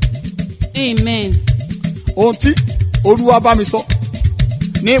 Amen. Ohun tí Olúwa bá mi sọ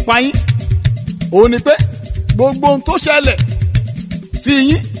nípa yín òun ni pé gbogbo ohun tó ṣẹlẹ̀ sí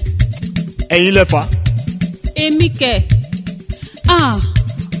yín ẹ̀yin lẹ fà. Èmi kẹ̀.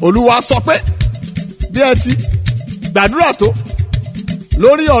 Olúwa sọ pé bí ẹ ti gbàdúrà tó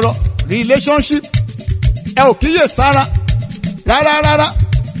lórí ọ̀rọ̀ relationship ẹ ò kíyè sára rárá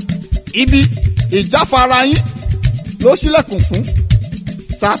ibi ìjáfara yín ló ṣílẹ̀kùn fún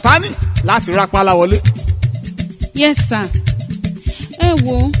Sátánì láti rápálá wọlé. Yes sir. Ẹ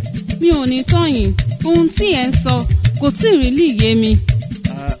wo mi ò ní tọ̀yìn ohun tí ẹ ń sọ kò tí ì rí lè yé mi.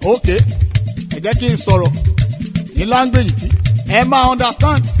 Ok, ẹ jẹ́ kí n sọ̀rọ̀ ní language tí ẹ máa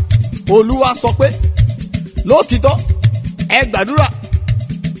understand. Olúwa sọ pé lótìtọ́ ẹ gbàdúrà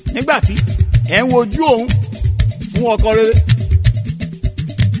nígbà tí ẹ ń wojú òun fún ọkọ rere.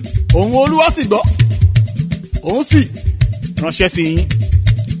 Òun Olúwa sì gbọ́, òun sì ránṣẹ́ sí yín.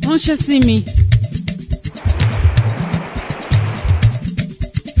 Ránṣẹ́ sí mi.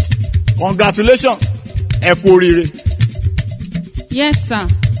 Congratulations, ẹ kú oríire. Yes sir,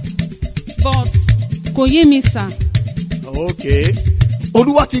 but kò yé mi sir. Ok,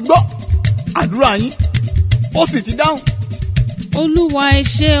 Olúwa ti gbọ́ àdúrà yín, ó sì ti dáhùn. Olúwa ẹ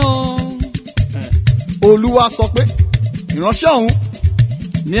ṣé o. Olúwa sọ pé ìránṣẹ́ òun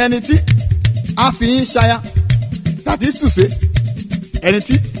ní ẹni tí a fi yín ṣaya, that is to say ẹni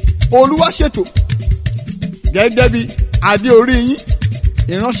tí Olúwa ṣètò gẹ́gẹ́ bí adé orí yín.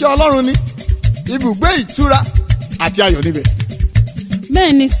 Ìránṣẹ́ Ọlọ́run ní ibùgbé ìtura àti ayọ̀ níbẹ̀.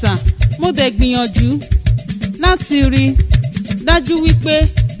 Bẹ́ẹ̀ ni sà, mo dẹ̀ gbìyànjú láti rí dájú wípé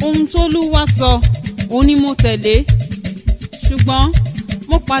ohun tó Olúwa sọ òun ni mo tẹ̀lé, ṣùgbọ́n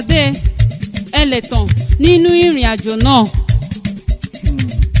mo pàdé ẹlẹ́tàn nínú ìrìn àjò náà.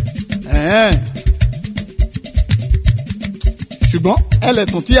 Ṣùgbọ́n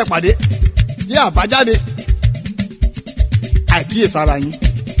ẹlẹ́tàn tí ẹ pàdé jẹ́ àbájáde àìkíyèsára yín.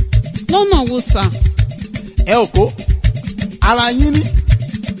 Lọ́nà wo sà? Ẹ ò kó ara yín ní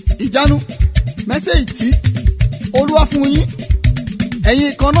ìjánu mẹ́sẹ̀jì tí Olúwa fún yín.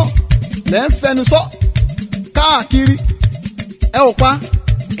 Ẹ̀yin kan náà lẹ́ ń fẹnu sọ káàkiri, ẹ ò pa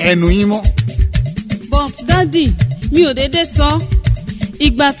ẹnu yín mọ́. But daddy, mi ò dédé sọ.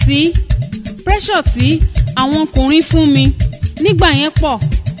 Ìgbà tí pressure tí àwọn ọkùnrin fún mi nígbà yẹn pọ̀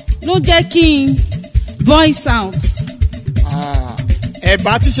ló jẹ́ kí n voice out.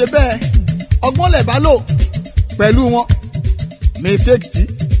 Ẹ̀bá ti ṣe bẹ́ẹ̀, ọgbọ́n lẹ̀ bá lò pẹ̀lú wọn. Mistake tí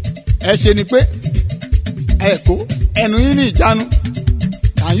ẹ ṣe ni pé ẹ kó ẹnu yín ní ìjánu.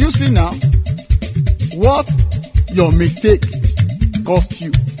 Can you see now what your mistake cost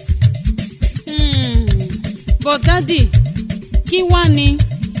you? But daddy, kí wá ni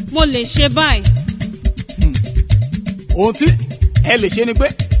mo lè ṣe báyìí? Ohun tí ẹ lè ṣe ni pé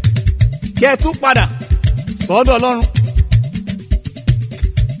kí ẹ tún padà sọ́dọ̀ Ọlọ́run,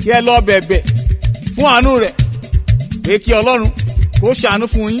 kí ẹ lọ bẹ̀bẹ̀ fún àánú rẹ̀ pé kí Ọlọ́run kó ṣàánú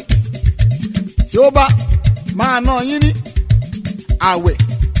fún yín. Tí ó bá máa ná yín ní àwẹ̀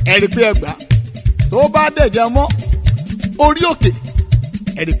ẹ rí pé ẹ gbà tó bá dẹ̀jẹ̀ mọ́ orí òkè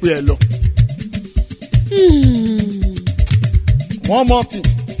ẹ rí pé ẹ lọ. One more thing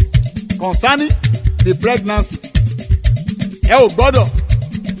concerning the pregnancy ẹ ò gbọ́dọ̀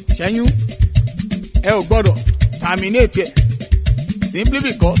ṣẹ́yún ẹ ò gbọ́dọ̀ terminate ẹ̀ simply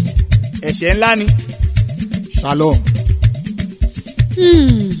because ẹ̀ṣẹ̀ ńlá ni. Shalom.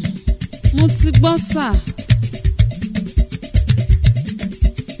 Mo ti gbọ́ sà.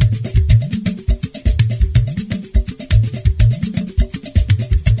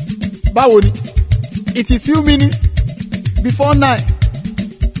 Báwo ni? It is few minutes before 9.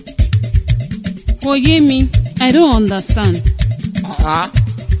 Kò yé mi, I don't understand.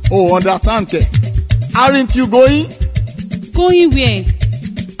 Oh, understand kẹ̀. Aren't you going? Going where?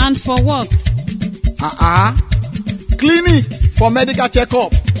 And for what? Clinic for medical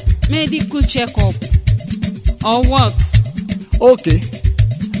check-up. Medical check-up. Or what? Okay,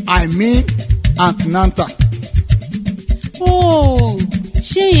 I mean antenatal. Oh,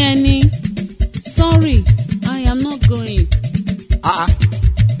 ṣé yẹn ni? Sorry, I am not going.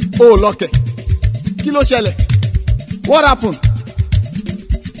 Oh, lọ́kẹ̀. Kí ló ṣẹlẹ̀? What happened?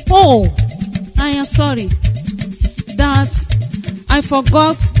 Oh, I am sorry. That I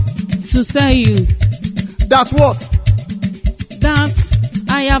forgot to tell you. That what? That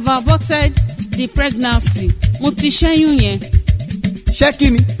I have aborted the pregnancy. Mo ti ṣẹ́yún yẹn. Ṣé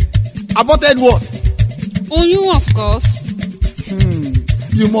kí ni? Aborted what? Oyún, of course.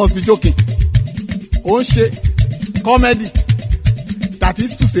 You must be joking. Ó ń ṣe comedy. That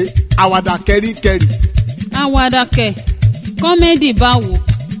is to say, àwàdà kẹ́ríkẹ́rí. Àwàdà kẹ̀, comedy báwo?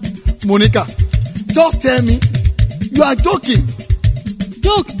 Monica, just tell me, you are joking.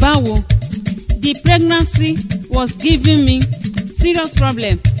 Joke báwo? The pregnancy was giving me serious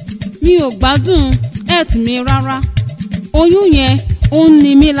problem. Mi ò gbádùn health mi rárá. Oyún yẹn ó ń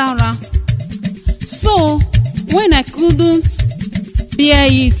ni mí lára. So when I couldn't bear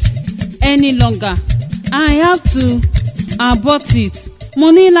it any longer, I had to abort it.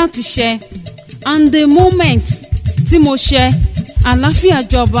 Mo ní láti ṣe, and the moment tí mo ṣe, àlàáfíà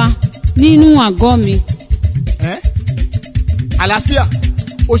jọba nínú àgọ́ mi. Àlàáfíà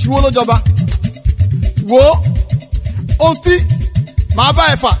òṣìwò ló jọba. Wo ohun tí màá bá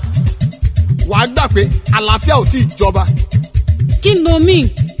ẹ fà wàá gbà pé àlàáfíà ò tí ì jọba. Kí ló mean?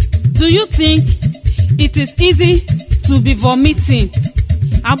 Do you think it is easy to be vomiting?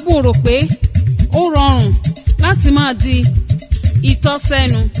 Àbò rò pé ó rọrùn láti máa di ìtọ̀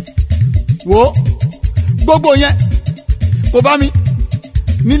sẹ́nu. Wo gbogbo yẹn kò bá mi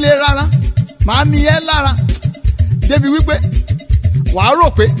nílé rárá, màá ní ẹ lára débi wípé wàá rò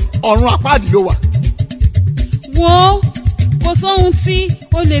pé ọ̀run àpáàdì ló wà. Wo kò sóhun tí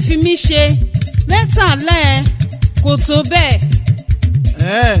o lè fi mí ṣe, mẹ́tàlẹ́ kò tó bẹ́ẹ̀.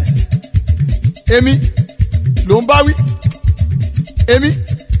 Èmi ló ń bá wí, èmi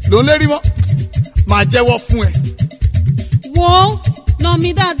ló ń lérí mọ́, màá jẹ́wọ́ fún ẹ. Wo nà mí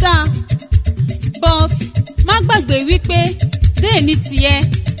dáadáa, but má gbàgbé wípé day ní tiẹ̀,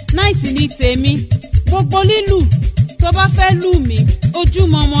 night ní tèmi. Gbogbo lílù tó bá fẹ́ lù mí,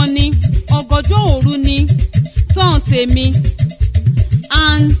 ojúmọmọ ni, ọ̀gànjọ́ òru ni, tán tèmi.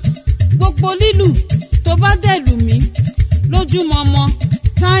 And gbogbo lílù tó bá dẹ̀ lù mí lójúmọmọ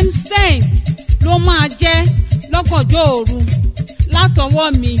times 10 ló máa jẹ́ lọ́gànjọ́ òru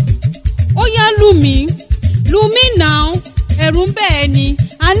látọwọ́ mi. Ó yá lù mí now, ẹ̀rù ń bẹ̀ ẹ́ ni,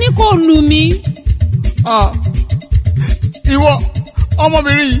 a ní kò lù mí. Ìwọ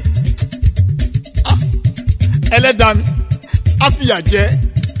ọmọbìnrin yìí, ẹlẹ́dàá mi á fìyà jẹ.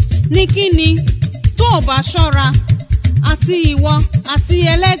 Ní kí ni tó o bá ṣọ́ra, àti ìwọ àti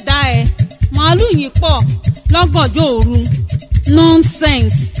ẹlẹ́dàá ẹ̀ màálù yìí pọ̀ lọ́gànjọ́ òru.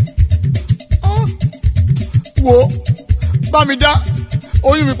 Nonsense. Wo bá mi dá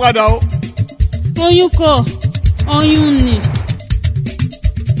oyún mi padà o. Oyún kọ́, oyún ni.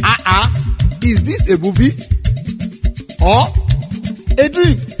 Is this a movie or a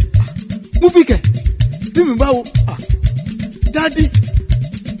dream? Movie kẹ̀, dream báwo? Daddy,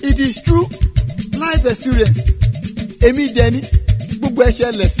 it is true life experience. Èmi dẹni gbogbo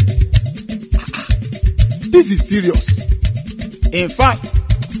ẹ̀ṣẹ̀ lẹ̀sìn. This is serious. In fact,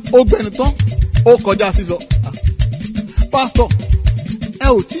 ó gbẹnu tán, ó kọjá sísọ. Pastor, ẹ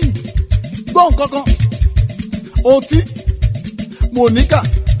ò tí gbọ́ nǹkan kan. Ohun tí Monica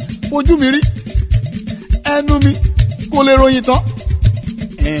fojú mi rí, ẹnu mi kò lè ròyìn tán.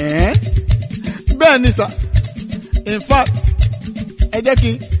 Bẹ́ẹ̀ ni sà. In fact, ẹ jẹ́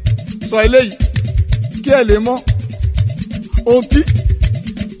kí n sọ eléyìí kí ẹ lè mọ̀ ohun tí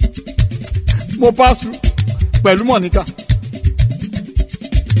mo pass through pẹ̀lú Monica.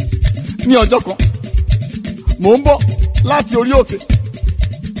 ní ọjọ́ kan mò ń bọ̀ láti orí òkè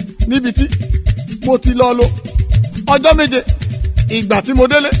níbi tí mo ti lọ lò ọjọ́ 7. Ìgbà tí mo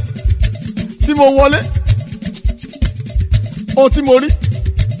délé tí mo wọlé ohun tí mo rí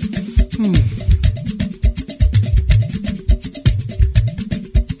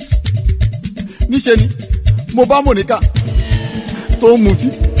níṣe ni mo bá Monica tó ń mutí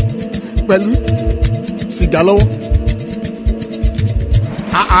pẹ̀lú sìgá lọ́wọ́.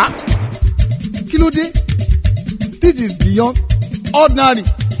 Kí ló dé? This is beyond ordinary.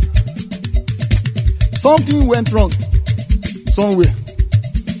 Something went wrong somewhere.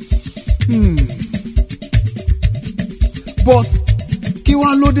 But kí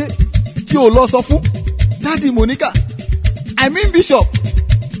wá ló dé tí o lọ sọ fún Daddy Monica? I mean Bishop.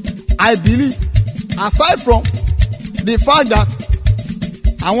 I believe aside from the fact that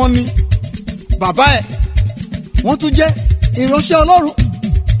àwọn ni bàbá ẹ̀ wọ́n tún jẹ́ ìránṣẹ́ Ọlọ́run.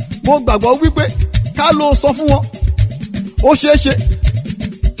 Mo gbàgbọ́ wípé ká ló sọ fún wọn ó ṣeé ṣe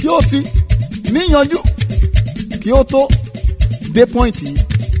kí ó ti níyanjú kí ó tó dé point yìí.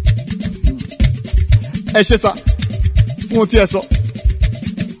 Ẹ ṣe sá fún ohun tí ẹ sọ.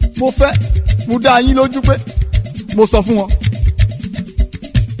 Mo fẹ́ mú dá yín lójú pé mo sọ fún wọn.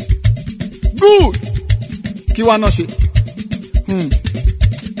 Good. Kí wá náà ṣe?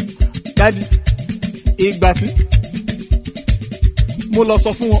 Daddy, ìgbà tí mo lọ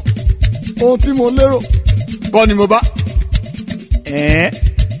sọ fún wọn ohun tí mo lérò kọ́ ni mo bá.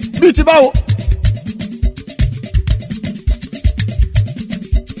 Bíi ti báwo?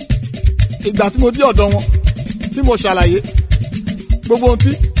 Ìgbà tí mo dé ọ̀dọ̀ wọn tí mo ṣàlàyé gbogbo ohun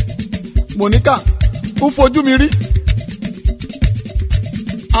tí Monica ń fojú mi rí,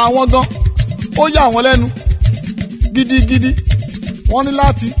 àwọn gan ó yà wọ́n lẹ́nu gidigidi. Wọ́n ní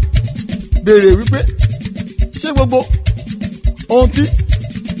láti béèrè wípé ṣé gbogbo ohun tí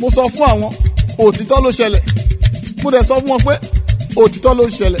mo sọ fún àwọn òtítọ́ ló ṣẹlẹ̀. Mo dẹ̀ sọ fún wọn pé òtítọ́ ló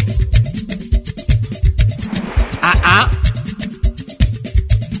ṣẹlẹ̀.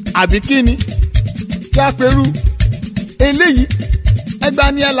 Àbí kí ni kí a perú eléyìí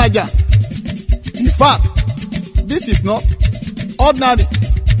ẹgbà ní ẹlàjà? In fact, this is not ordinary.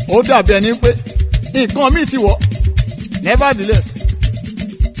 Ó dàbí ẹni pé nǹkan míì ti wọ̀. Nevertheless,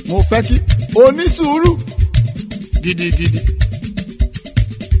 mo fẹ́ kí o ní sùúrù gidigidi.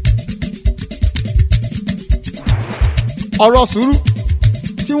 Ọ̀rọ̀ sùúrù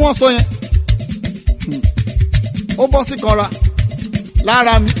tí wọ́n sọ yẹn ó bọ́ sí kanra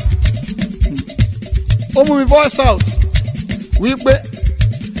lára mi. Ó mú mi voice out wípé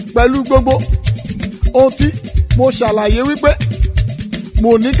pẹ̀lú gbogbo ohun tí mo ṣàlàyé wípé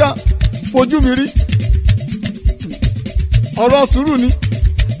Monica fojú mi rí, ọ̀rọ̀ sùúrù ni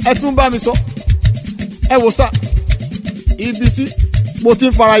ẹ tún bá mi sọ. Ẹ wò sá, ibi tí mo ti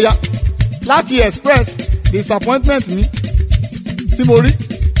ń faraya láti express disappointment mi tí mo rí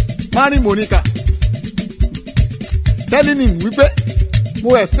Mary Monica telling him wípé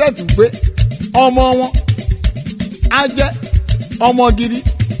mo expect pé ọmọ wọn á jẹ́ ọmọ gidi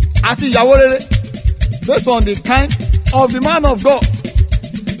àti ìyàwó rere based on the kind of the man of God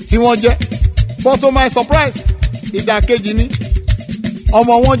tí wọ́n jẹ́. But to my surprise, ìdàkejì ni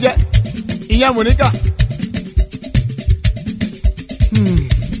ọmọ wọn jẹ́ ìyá Monica.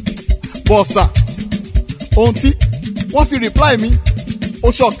 Bọ̀sà ohun tí wọ́n fi reply mi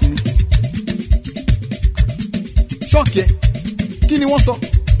ó shock mi. Shock ẹ? Kí ni wọ́n sọ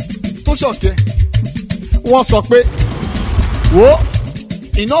tó shock ẹ? Wọ́n sọ pé wo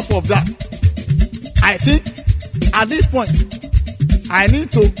enough of that. I think at this point I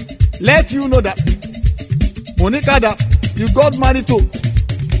need to let you know that Monica that you got married to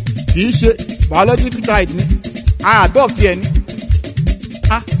kì í ṣe biological child ni, I adopt ẹ ni.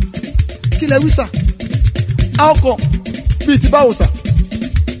 Kí lẹ wí sà? How come? Bíi ti báwo sà?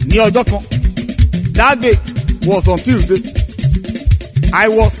 Ní ọjọ́ kan, that day was on Tuesday. I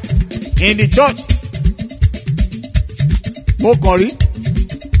was in the church. Mo kàn rí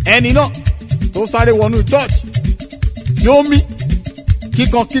ẹni náà tó sáré wọnú church tí ó mí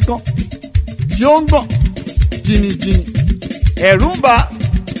kíkankíkan tí ó ń gbọ̀n jìnnìjìnnì. Ẹ̀rù ń bà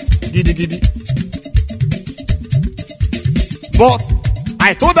gidigidi. But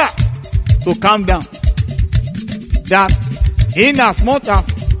I told her to calm down. That in as much as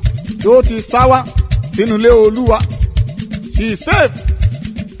tó ti sáwá sínú ilé Olúwa, she is safe.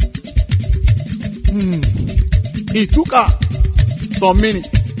 It took her some minutes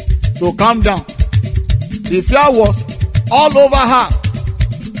to calm down. The fear was all over her.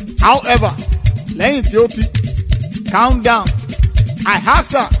 However, lẹ́yìn tí ó ti calm down, I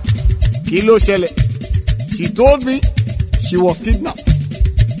asked her kí ló ṣẹlẹ̀. She told me she was kidnapped.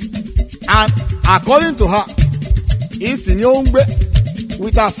 And according to her, East ni ó ń gbé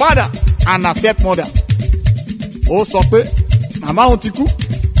with her father and her stepmother. Ó sọ pé màmá òun ti kú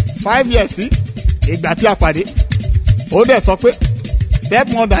 5 years sí ìgbà tí a pàdé. Ó dẹ̀ sọ pé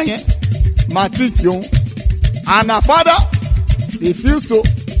stepmother yẹn maltreat òun. And her father refused to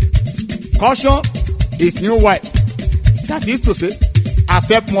caution his new wife. That is to say, her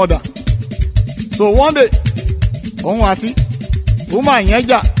stepmother. So one day, òun àti woman yẹn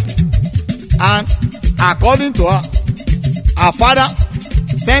jà. And according to her, her father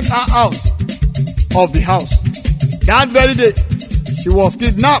sent her out of the house. That very day, she was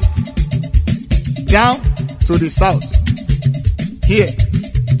kidnapped down to the south here.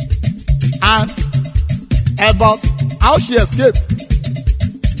 And about how she escaped,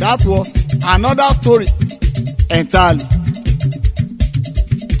 that was another story entirely.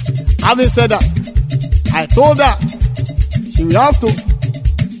 Having said that, I told her she will have to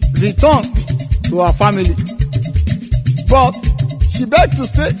return to her family, but she begged to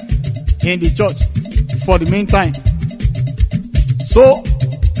stay in the church for the meantime. So,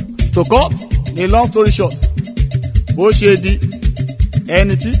 to cut a long story short, bó ṣe di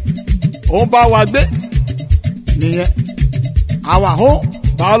ẹni tí ó ń bá wa gbé nìyẹn. Our own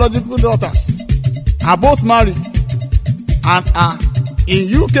biological daughters are both married and are in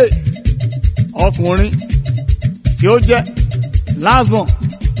UK. Ọkùnrin tí ó jẹ́ lastborn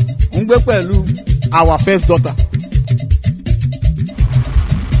ń gbé pẹ̀lú our first daughter.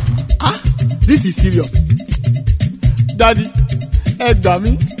 This is serious. Daddy, ẹ gbà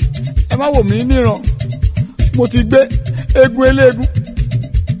mí, ẹ má wò mí níran. Mo ti gbé eégún eléégún.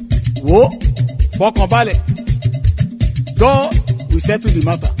 Wò, fọkàn balẹ̀. God will settle the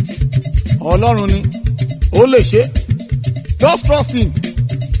matter. Ọlọ́run ni ó lè ṣe. Just trust him.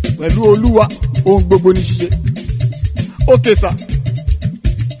 Pẹ̀lú Olúwa, ohun gbogbo ní ṣíṣe. Okay sir.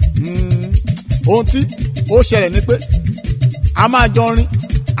 Ohun tí ó ṣẹlẹ̀ ni pé a máa jọ rin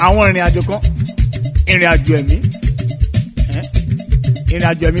àwọn ìrìn àjò kan. Ìrìn àjò ẹ̀mí. Ìrìn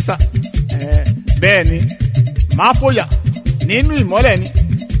àjò ẹ̀mí sá. Bẹ́ẹ̀ ni máa fòyà nínú ìmọ́lẹ̀ ni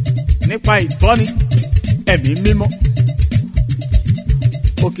nípa ìtọ́ni ẹ̀mí mímọ́.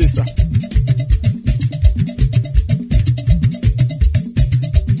 Okay sir.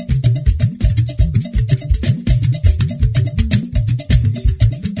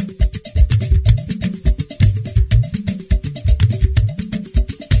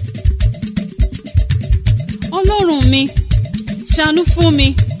 Ọlọ́run mi ṣàánú fún mi,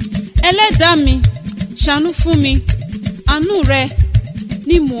 ẹlẹ́dàá mi ṣàánú fún mi. Àánú rẹ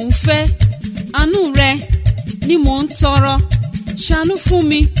ni mò ń fẹ́, àánú rẹ ni mò ń tọrọ. Ṣàánú fún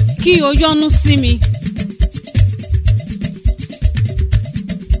mi kí o yọ́nú sí mi.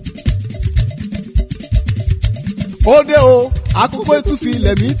 Ó dé o, àkókò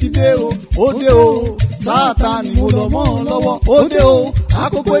ìtúsílẹ̀ mi ti dé o. Ó dé o, Sátánì mo lọ mọ́ ọ lọ́wọ́. Ó dé o,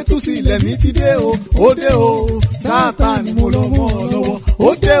 àkókò ìtúsílẹ̀ mi ti dé o. Ó dé o, Sátánì mo lọ mọ́ ọ lọ́wọ́. Ó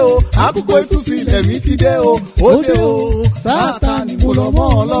dé o, àkókò ìtúsílẹ̀ mi ti dé o. Ó dé o, Sátánì mo lọ mọ́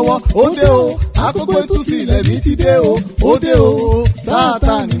ọ lọ́wọ́. Ó dé o, àkókò ìtúsílẹ̀ mi ti dé o. Ó dé o,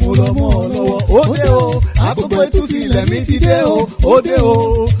 Sátánì mo lọ mọ́ ọ lọ́wọ́. Ó dé o, àkókò ìtúsílẹ̀ mi ti dé o. Ó dé o,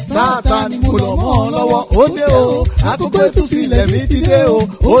 Sátánì mo lọ mọ́ ọ lọ́wọ́. Ó dé o, àkókò ìtúsílẹ̀ mi ti dé o.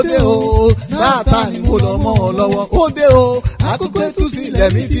 Ó dé o, Sátánì mo lọ mọ́ ọ lọ́wọ́. Ó dé o, àkókò ìtúsílẹ̀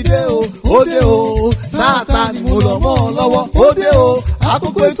mi ti dé o. Ó dé o, Sátánì mo lọ mọ́ ọ lọ́wọ́. Ó dé o,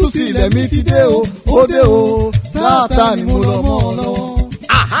 àkókò ìtúsílẹ̀ mi ti dé o. Ó dé o, Sátánì mo lọ mọ́ ọ lọ́wọ́.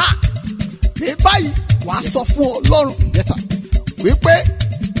 Aha! Ní báyìí wàá sọ fún Ọlọ́run wípé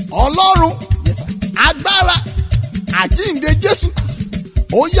Ọlọ́run agbára àjíǹde Jésù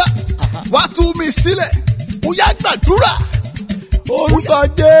ó yá wá tú mi sílẹ̀ ó yá gbàdúrà orúkọ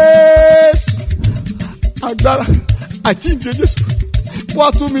Jésù agbára àjíǹde Jésù wá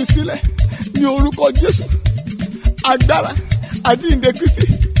tú mi sílẹ̀ ní orúkọ Jésù agbára àjíǹde Kristi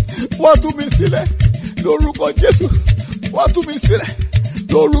wá tú mi sílẹ̀ lórúkọ Jésù wá tú mi sílẹ̀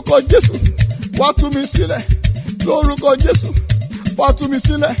lórúkọ Jésù wá tú mi sílẹ̀ lórúkọ Jésù wá tú mi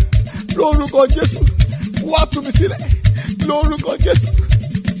sílẹ̀ lórúkọ Jésù wá tú mi sílẹ̀ lórúkọ Jésù.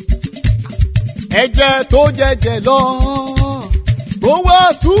 Ẹ̀jẹ̀ tó jẹ̀jẹ̀ lọ ó wá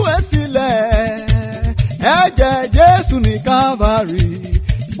tú ẹ sílẹ̀. Ẹ̀jẹ̀ Jésù ní Calvary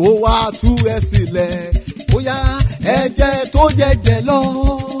ó wá tú ẹ sílẹ̀. Bóyá ẹ̀jẹ̀ tó jẹ̀jẹ̀ lọ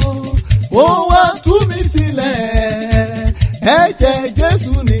ó wá tú mi sílẹ̀. Ẹ̀jẹ̀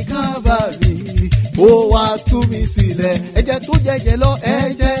Jésù ní Calvary ó wá tú mi sílẹ̀. Ẹ̀jẹ̀ tó jẹ̀jẹ̀ lọ,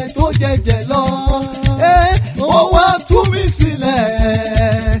 ẹ̀jẹ̀ tó jẹ̀jẹ̀ lọ, ó wá tú mi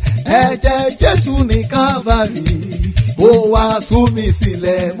sílẹ̀. Ẹ̀jẹ̀ Jésù ní Calvary ó wá tú mi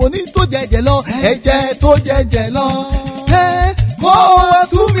sílẹ̀. Mo ní tó jẹ̀jẹ̀ lọ, ẹ̀jẹ̀ tó jẹ̀jẹ̀ lọ. Kó wá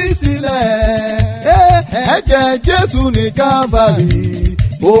tú mi sílẹ̀. Ẹ̀jẹ̀ Jésù ní Calvary.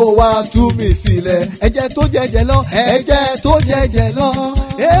 Kó wá tú mi sílẹ̀. Ẹ̀jẹ̀ tó jẹ̀jẹ̀ lọ, ẹ̀jẹ̀ tó jẹ̀jẹ̀ lọ.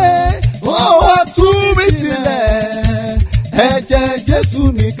 Kó wá tú mi sílẹ̀. Ẹ̀jẹ̀ Jésù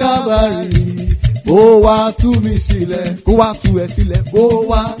ní Calvary. Kó wá tú mi sílẹ̀. Kó wá tú ẹ sílẹ̀. Kó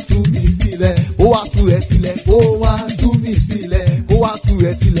wá tú mi sílẹ̀. Kó wá tú ẹ sílẹ̀. Kó wá tú mi sílẹ̀. Kó wá tú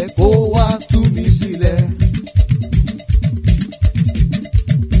ẹ sílẹ̀. Kó wá tú mi sílẹ̀.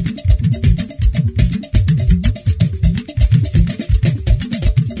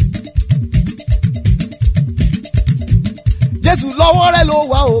 Jésù lọ́wọ́ rẹ̀ ló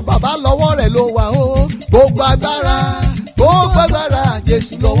wà o, bàbá lọ́wọ́ rẹ̀ ló wà o. Gbogbo agbára, gbogbo agbára,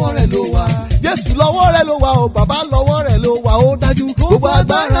 Jésù lọ́wọ́ rẹ̀ ló wà. Jésù lọ́wọ́ rẹ̀ ló wà o, bàbá lọ́wọ́ rẹ̀ ló wà ó dájú. Gbogbo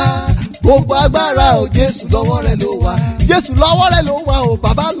agbára, gbogbo agbára o, Jésù lọ́wọ́ rẹ̀ ló wà. Jésù lọ́wọ́ rẹ̀ ló wà o,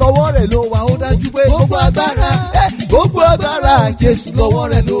 bàbá lọ́wọ́ rẹ̀ ló wà ó dájú pé gbogbo agbára, gbogbo agbára, Jésù lọ́wọ́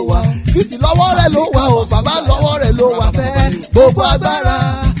rẹ̀ ló wà. Kristi lọ́wọ́ rẹ̀ ló wà o, bàbá lọ́wọ́ rẹ̀ ló wà sẹ́. Gbogbo agbára,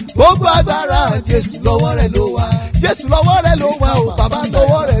 gbogbo agbára, Jésù lọ́wọ́ rẹ̀ ló wà. Jésù lọ́wọ́ rẹ̀ ló wà o, bàbá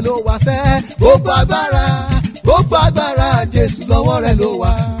lọ́wọ́ rẹ̀ ló wà sẹ́. Gbogbo agbára, gbogbo agbára, Jésù lọ́wọ́ rẹ̀ ló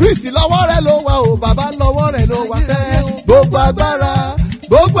wà. Kristi lọ́wọ́ rẹ̀ ló wà o, bàbá lọ́wọ́ rẹ̀ ló wà sẹ́. Gbogbo agbára,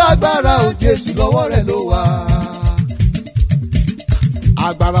 gbogbo agbára o, Jésù lọ́wọ́ rẹ̀ ló wà.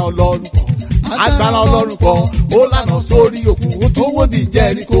 Agbára Ọlọ́run kọ́, agbára Ọlọ́run kọ́, ó lànà sórí òkun, ó tó wó di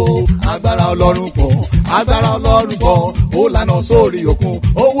Jẹ́ríkò. Agbára Ọlọ́run kọ́, agbára Ọlọ́run kọ́, ó lànà sórí òkun,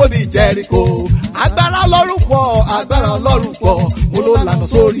 ó wó di Jẹ́ríkò. Agbára Ọlọ́run kọ́, agbára Ọlọ́run kọ́, mo ló lànà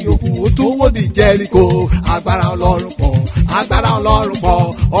sórí òkun, ó tó wó di Jẹ́ríkò. Agbára Ọlọ́run kọ́, agbára Ọlọ́run kọ́,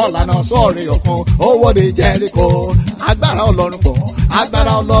 ó lànà sórí òkun, ó wó di Jẹ́ríkò. Agbára Ọlọ́run kọ́,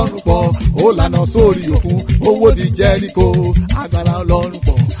 agbára Ọlọ́run kọ́, ó lànà sórí òkun, ó wó di Jẹ́ríkò. Agbára Ọlọ́run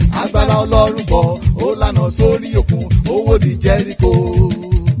kọ́, agbára Ọlọ́run kọ́, ó lànà sórí òkun, ó wó di Jẹ́ríkò.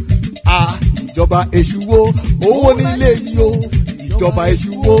 Ìjọba èṣù wo owó nílé yìí o, ìjọba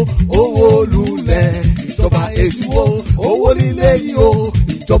èṣù wo owó lulẹ̀. Ìjọba èṣù wo owó nílé yìí o,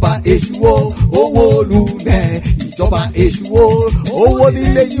 ìjọba èṣù wo owó lulẹ̀. Ìjọba èṣù wo owó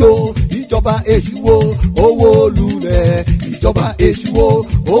nílé yìí o, ìjọba èṣù wo owó lulẹ̀. Ìjọba èṣù wo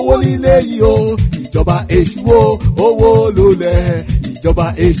owó nílé yìí o, ìjọba èṣù wo owó lulẹ̀. Ìjọba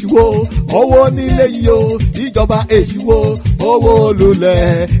èṣù wo owó nílé yìí o, ìjọba èṣù wo owó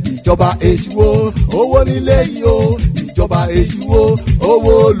lulẹ̀. Ìjọba èṣù wo owó nílé yìí o, ìjọba èṣù wo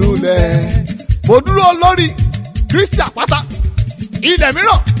owó lulẹ̀. Mo dúró lórí Kristi àpáta, ilẹ̀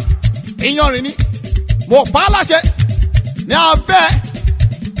mìíràn ìyanrìn ni. Mo pa á láṣẹ ní abẹ́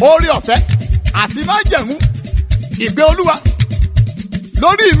oore ọ̀fẹ́ àti májẹ̀mú ìpè Olúwa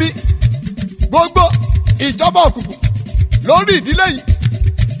lórí mi. Gbogbo ìjọba òkùnkùn lórí ìdílé yìí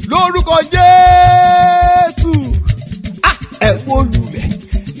lórúkọ Jésù. Ẹ wó lulẹ̀,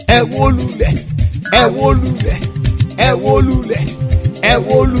 ẹ wó lulẹ̀, ẹ wó lulẹ̀, ẹ wó lulẹ̀, ẹ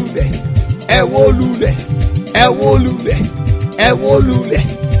wó lulẹ̀, ẹ wó lulẹ̀, ẹ wó lulẹ̀, ẹ wó lulẹ̀,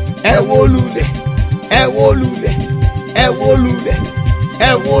 ẹ wó lulẹ̀, ẹ wó lulẹ̀, ẹ wó lulẹ̀, ẹ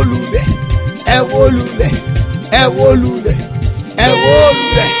wó lulẹ̀, ẹ wó lulẹ̀, ẹ wó lulẹ̀, ẹ wó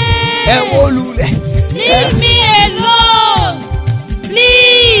lulẹ̀, ẹ wó lulẹ̀. Leave me alone,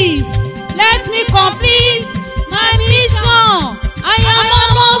 please. Let me complete my mission. I am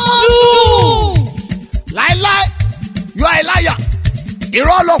almost through. Láíláí, you are a liar.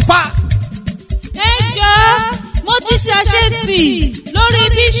 Irọ́ ló pa. Ẹ jọ̀ọ́, mo ti ṣàṣetì lórí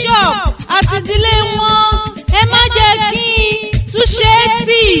bishop àti ìdílé wọn. Ẹ má jẹ́ kí n tún ṣe é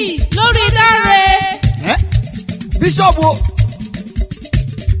tì lórí Dáre. Bishop wo?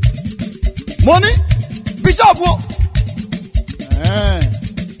 Mo ní bishop wo?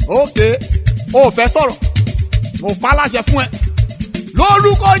 Okay, o fẹ́ sọ̀rọ̀, mo pa láṣẹ fún ẹ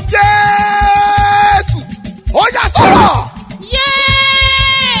lórúkọ Jésù, ó yá sọ̀rọ̀.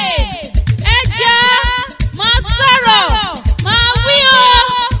 Ẹ jẹ́ máa sọ̀rọ̀, máa wí o,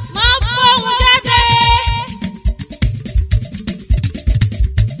 máa fọhùn jáde.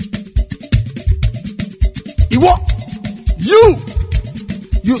 Ìwọ,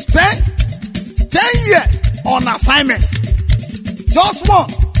 you spent 10 years on assignment, just one,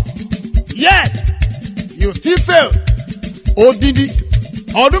 yet you still fail. Odidi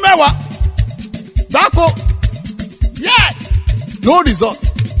ọdún mẹ́wàá gbáko, yet no result.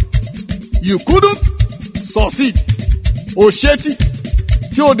 You couldn't succeed. Òṣètì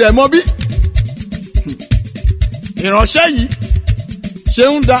tí o dẹ̀ mọ̀ bí ìránṣẹ́ yìí ṣe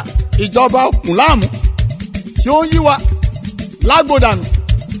ń da ìjọba òkun láàmú, tí ó ń yí wa lágbódànù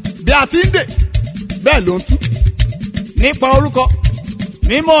bí a ti ń dè bẹ́ẹ̀ ló ń tú. nípa orúkọ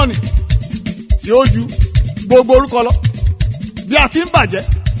mímọ́ ni tí ó ju gbogbo orúkọ lọ. Bí a ti ń bàjẹ́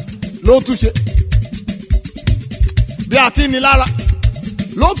ló ń túnṣe. Bí a ti ń ni lára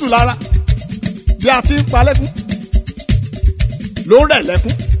ló ń tù lára. Bí a ti ń pa lẹ́kún ló ń rẹ̀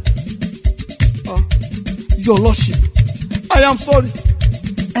lẹ́kún. Your Lordship, I am sorry.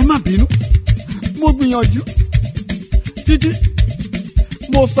 Ẹ má bínú. Mo gbìyànjú títí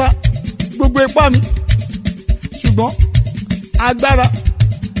mo sa gbogbo ipá mi. Ṣùgbọ́n agbára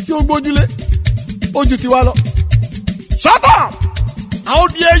tí ó gbójúlé ó ju tiwa lọ. Shut up! How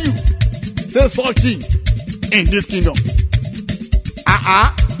dare you say such thing in this kingdom?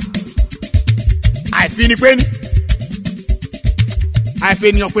 Àìfinipéni.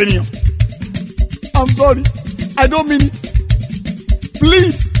 Àìfènìyàn. I'm sorry. I don't mean it.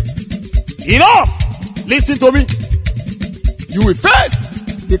 Please. Enough. Listen to me. You will face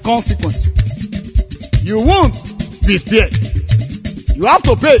the consequence. You won't be spared. You have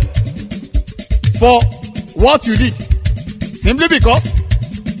to pay for what you did. Simply because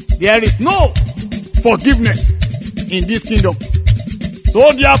there is no forgiveness in this kingdom.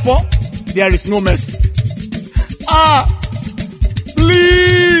 So therefore, there is no mercy.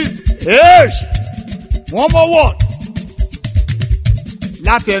 Please. Hey. One more word.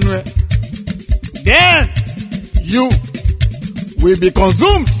 Láti ẹnu ẹ. Then you will be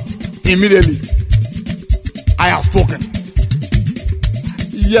consumed immediately. I have spoken.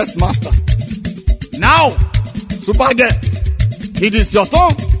 Yes, master. Now, super girl, it is your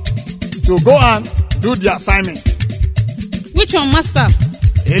turn to go and do the assignment. Which one, master?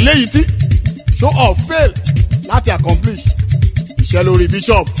 Eléyìí tí show or fail láti accomplish iṣẹ́ lórí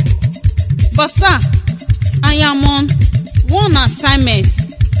bishop. But sir, I am on one assignment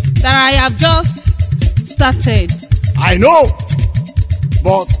that I have just started. I know,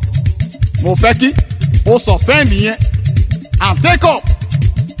 but mo fẹ́ kí o suspend yẹn and take up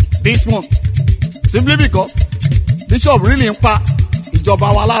this one simply because bishop really ń pa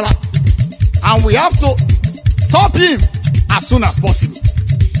ìjọba wa lára and we have to stop him as soon as possible.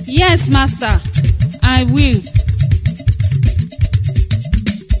 Yes, master, I will.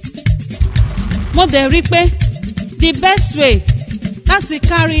 Mo dẹ̀ rí pé the best way láti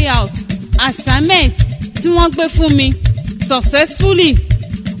carry out assignment tí wọ́n gbé fún mi successfully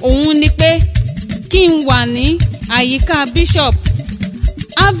òun ni pé kí n wà ní àyíká bishop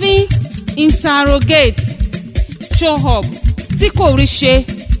having interrogate show up tí kò rí ṣe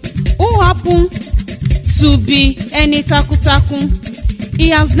who happen to be ẹni takuntakun. He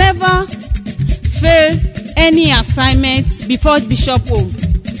has never failed any assignment before bishop home.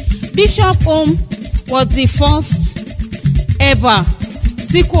 Bishop home was the first ever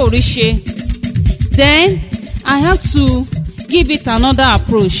tí kò rí ṣe. Then I have to give it another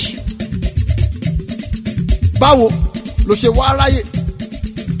approach. Báwo ló ṣe wá ráyè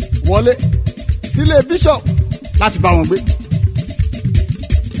wọlé sílé bishop láti bá wọn gbé?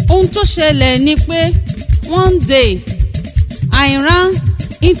 Ohun tó ṣẹlẹ̀ ni pé one day I ran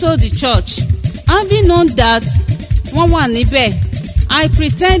into the church having known that wọ́n wà níbẹ̀. I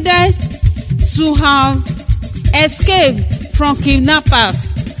pretended to have escaped from kidnappers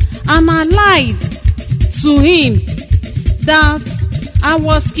and I lied to him that I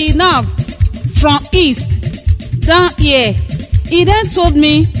was kidnapped from east down here. He then told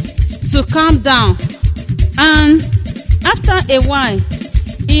me to calm down and after a while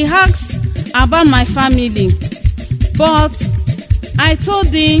he asked about my family, but I told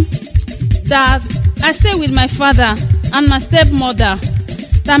him that I stay with my father and my stepmother,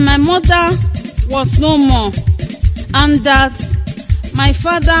 that my mother was no more and that my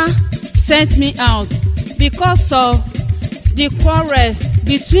father sent me out because of the quarrel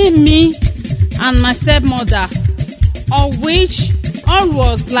between me and my stepmother, of which all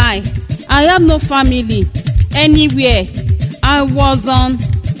was lie. I have no family anywhere. I was on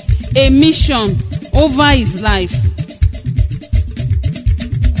a mission over his life.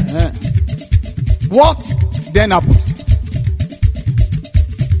 What then happened?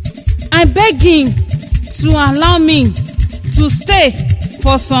 I begged him to allow me to stay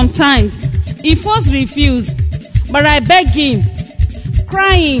for some time. He first refused, but I begged him,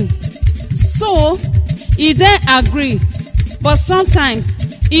 crying. So he then agreed. But sometimes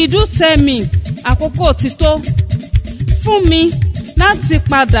he do tell me, àkókò ti tó fún mi láti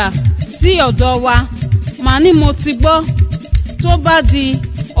padà sí ọ̀dọ̀ wa. Màá ní mo ti gbọ́ tó bá di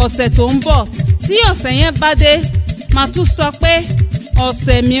ọ̀sẹ̀ tó ń bọ̀. Tí ọ̀sẹ̀ yẹn bá dé, màá tún sọ pé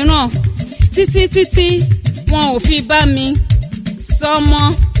ọ̀sẹ̀ mìíràn títí wọn ò fi bá mi sọ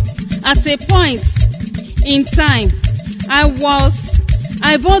mọ́. At a point in time, I was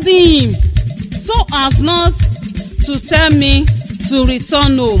avoiding him so as not to tell me to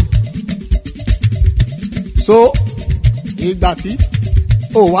return home. So ìgbà tí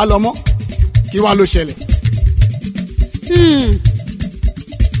ó wá lọ mọ́ kí wá ló ṣẹlẹ̀.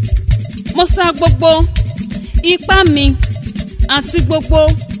 Mo sa gbogbo ipá mi àti gbogbo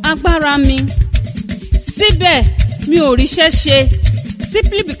agbára mi síbẹ̀ mi ò ríṣẹ́ ṣe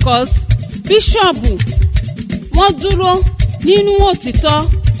simply because bíṣọ̀bù wọ́n dúró nínú òtítọ́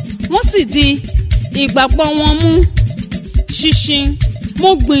wọ́n sì di ìgbàgbọ́ wọn mú ṣinṣin. Mo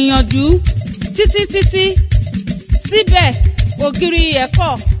gbìyànjú títí síbẹ̀ ògiri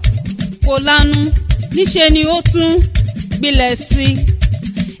ẹ̀kọ́ kò lanu níṣe ni ó tún gbilẹ̀ sí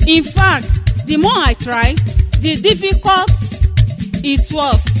i. In fact, the more I tried, the difficult it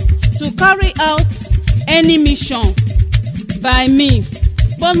was to carry out any mission by me.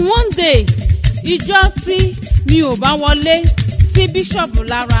 But one day, ìjọ́ tí mi ò bá wọlé sí bíṣọ̀bù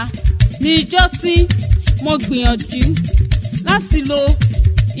lára ni ìjọ́ tí mo gbìyànjú láti lo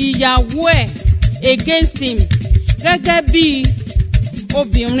ìyàwó ẹ̀ against him gẹ́gẹ́ bí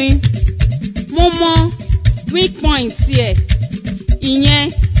obìnrin. Mo mọ weak point ẹ̀, ìyẹn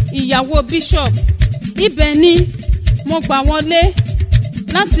ìyàwó bishop. Ibẹ̀ ni mo gbà wọlé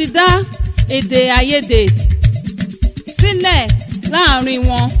láti dá èdè àìyedè sílẹ̀ láàrin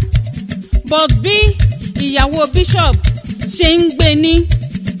wọn. But bí ìyàwó bishop ṣe ń gbé ní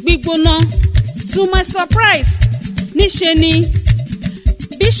gbígbóná, to my surprise níṣe ni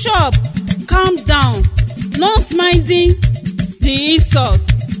bishop calmed down, not minding the insult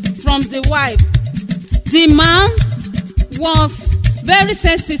from the wife. The man was very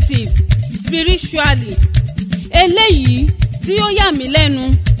sensitive spiritually. Eléyìí tí ó yà mí lẹ́nu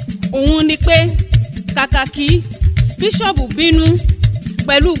òun ni pé kàkà kí bíṣọ̀bù bínú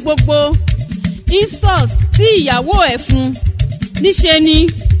pẹ̀lú gbogbo insult tí ìyàwó ẹ̀ fún, níṣe ni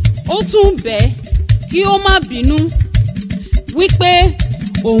ó tún bẹ̀ kí ó má bínú wípé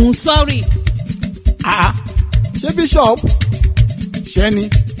òun sorry. Ṣé bishop ṣẹ́ ni?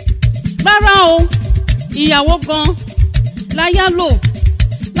 Rárá o, ìyàwó gan láyà lò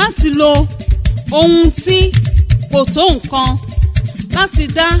láti lo ohun tí kò tó nǹkan láti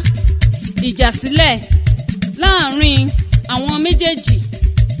dá ìjà sílẹ̀ láàrin àwọn méjèèjì.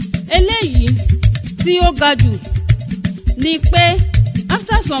 Eléyìí tí ó ga jù ni pé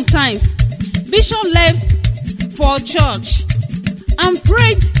after some time bishop left for church and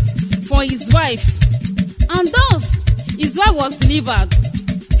prayed for his wife, and thus his wife was delivered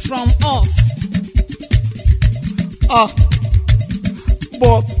from us.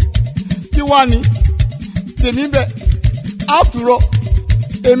 But kí wá ní tèmi bẹ́ẹ̀ after all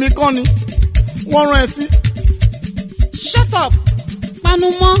èmi kàn ni wọ́n rán ẹ sí. Shut up,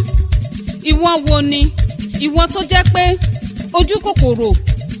 panumọ́. Ìwọ wo ni ìwọ tó jẹ́ pé ojú kòkòrò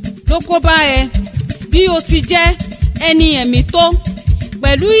ló kó bá ẹ bí o ti jẹ́ ẹni ẹ̀mí tó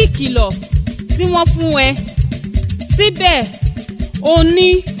pẹ̀lú ìkìlọ̀ tí wọ́n fún ẹ síbẹ̀ o ní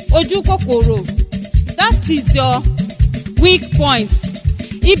ojú kòkòrò. That is your weak point.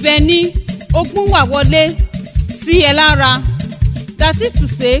 Ibẹ̀ ni ogún wà wọlé sí ẹ lára. That is to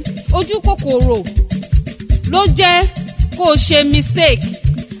say, ojú kòkòrò ló jẹ́ kó o ṣe mistake,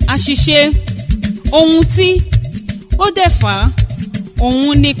 àṣìṣe. Ohun tí ó dẹ̀ fà á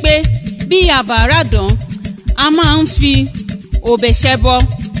òun ni pé bí àbáràdán a máa ń fi òbẹ̀ ṣẹbọ.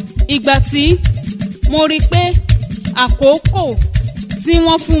 Ìgbà tí mo rí pé àkókò tí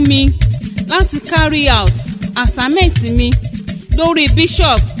wọ́n fún mi láti carry out assignment mi lórí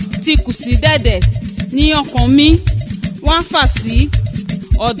bishop ti kù sí dẹ̀dẹ̀ ní ọkàn mi wá fà sí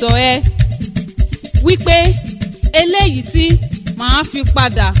ọ̀dọ̀ ẹ wípé eléyìí tí màá fi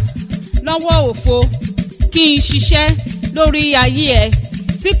padà lọ́wọ́ òfo kí n ṣiṣẹ́ lórí ayé ẹ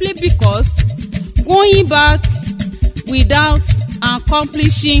simply because going back without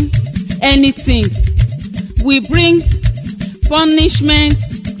accomplishing anything will bring punishment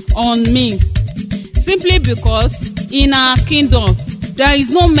on me, simply because in our kingdom there is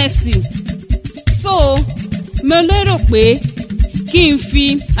no mercy. So mo lérò pé kí n fi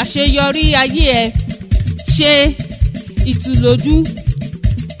àṣeyọrí ayé ẹ ṣe ìtùlójú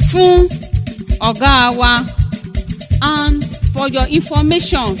fún ọ̀gá wa. And for your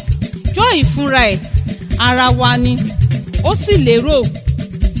information, Joy fúnra ẹ̀ ara wa ni ó sì lérò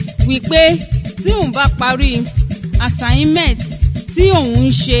wípé tí òun bá parí assignment tí òun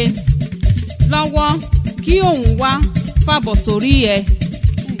ń ṣe lọ́wọ́ kí òun wá fàbọ̀ sórí ẹ̀.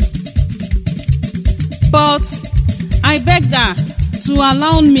 But I begged her to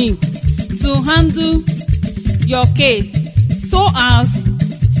allow me to handle your case so as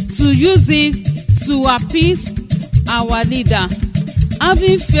to use it to appease our leader.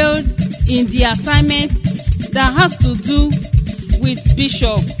 Having failed in the assignment that has to do with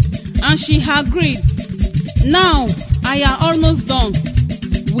Bishop, and she agreed. Now I am almost done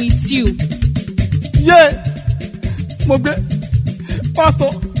with you. yé mo gbé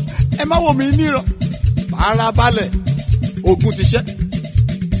pásítọ̀ ẹ má wò mí níran farabalẹ̀ ogun ti ṣẹ́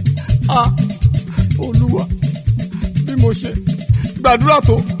olúwa bí mo ṣe gbàdúrà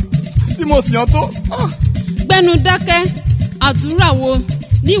tó tí mo sì yàn tó. Gbẹ́nu dákẹ́, àdúrà wo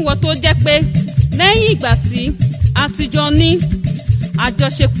ní ìwọ tó jẹ́ pé lẹ́yìn ìgbà tí a ti jọ ní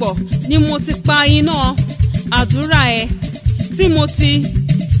àjọṣepọ̀ ni mo ti pa iná àdúrà ẹ, tí mo ti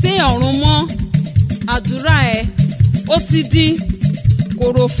sé ọ̀run mọ́ àdúrà ẹ, ó ti di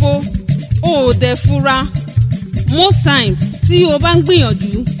kòròfo, ó ò dẹ̀ fura. Most time tí o bá ń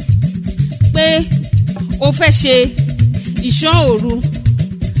gbìyànjú pé o fẹ́ ṣe ìṣọ́ òru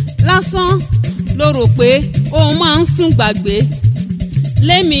lásán ló rò pé òun máa ń sùn gbàgbé.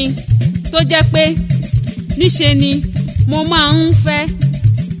 Lémi tó jẹ́ pé níṣe ni mo máa ń fẹ́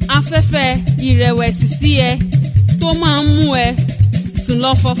afẹ́fẹ́ ìrẹ̀wẹ̀sì sí ẹ tó máa ń mú ẹ sùn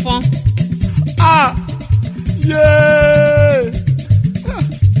lọ fọfọn.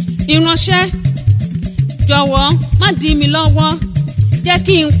 Ìránṣẹ́, jọ̀wọ́ má dí mi lọ́wọ́, jẹ́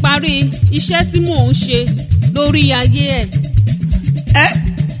kí n parí iṣẹ́ tí mò ń ṣe lórí ayé ẹ̀.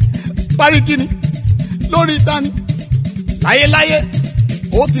 Parí kíni lórí tani láyéláyé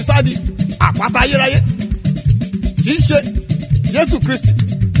ó ti sádi àpáta ayérayé tí í ṣe Jésù Kristi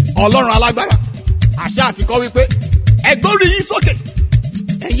Ọlọ́run alágbára. Àṣà àti kọ́ wípé ẹ gbórí yín sókè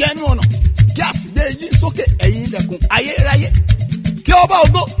ẹ̀yin ẹnu ọ̀nà, kí a sì gbé yín sókè ẹ̀yin ilẹ̀kùn ayérayé, kí ọba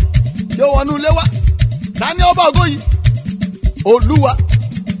ògo kí ó wọnú ilé wa. Ta ni ọba ògo yìí? Olúwa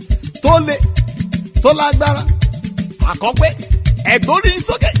tó le tó lágbára. Àkọ́pẹ́ ẹ gbórí yín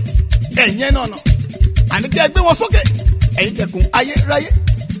sókè ẹ̀yin ẹnu ọ̀nà, àní kí ẹ gbé wọn sókè ẹ̀yin ilẹ̀kùn ayérayé,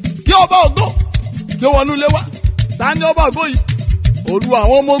 kí ọba ògo kí ó wọnú ilé wa. Ta ni ọba ògo yìí? Olúwa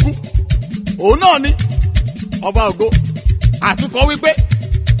àwọn ọmọ ogun, òun náà ni ọba ògo. Àtúkọ̀ wípé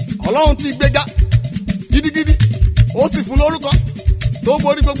Ọlọ́run ti gbéga gidigidi, ó sì fún lórúkọ tó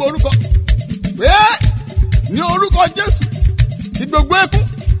borí gbogbo orúkọ, pé ní orúkọ Jésù kí gbogbo ẹkún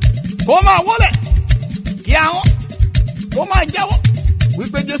kó máa wólẹ̀, kí ahọ́n kó máa jẹ́wọ́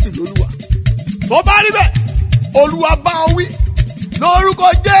wípé Jésù lolúwa. Tó bá rí bẹ́ẹ̀, Olúwa bá ọ wí lórúkọ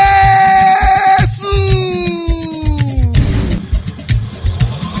Jésù.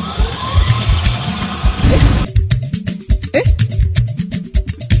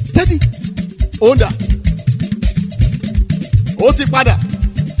 Daddy, Ó ń dà, ó ti padà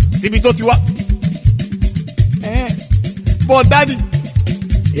síbi tó ti wá. But daddy,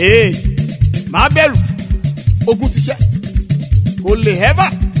 má bẹ̀rù, ogun ti ṣẹ́, kò lè ever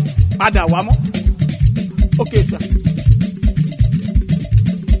padà wá mọ́. Okay sir.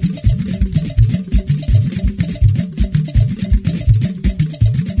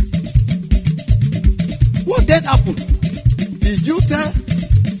 what then happened? Did you tell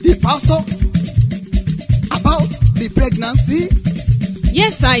the pastor about the pregnancy?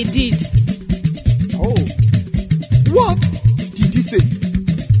 Yes, I did. Oh, what did he say?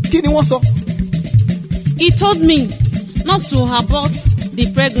 Kí ni wọ́n sọ? He told me not to abort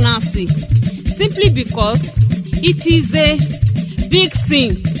the pregnancy simply because it is a big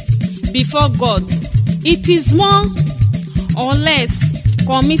sin before God. It is more or less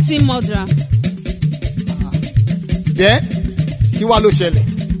committing murder. Then kí wá ló ṣẹlẹ̀?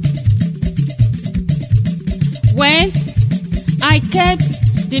 Well, I kept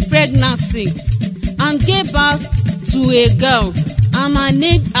the pregnancy and gave birth to a girl, and I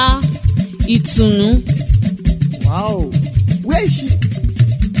named her Itunu. Wow, where is she?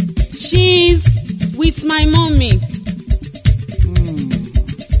 She's with my mommy.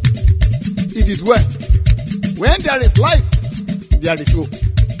 It is well. When there is life, there is hope.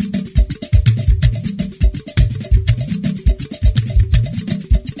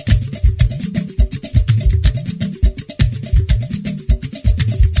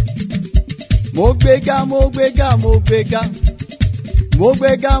 Mo gbéga, mo gbéga, mo gbéga, mo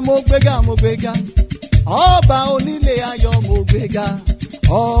gbéga, mo gbéga, mo gbéga. Ọba onílé ayọ̀ mo gbéga,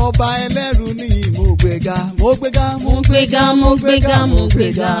 ọba ẹlẹ́rù níyì mo gbéga, mo gbéga, mo gbéga, mo gbéga, mo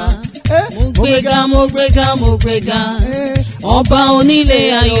gbéga. Mo gbéga, mo gbéga, mo gbéga. Ọba onílé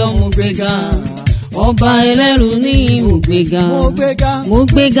ayọ̀ mo gbéga. Ọba ẹlẹ́rù níyì mo gbéga. Mo gbéga, Mo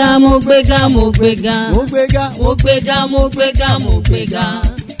gbéga, mo gbéga, mo gbéga. mo gbéga, Mo gbéga, mo gbéga, mo gbéga.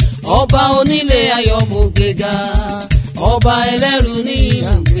 Ọba onílé ayọ̀ mo gbéga. Ọba ẹlẹ́rù níyì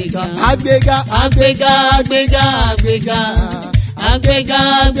mo gbéga. agbéga, Agbéga, agbéga, agbéga. Agbéga,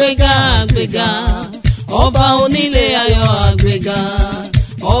 agbéga, agbéga. Ọba onílé ayọ̀ agbéga.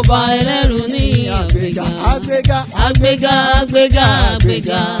 ọba ẹlẹ́rù ní àgbéga àgbéga àgbéga àgbéga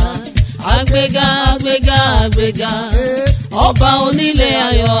àgbéga àgbéga àgbéga àgbéga ọba onílé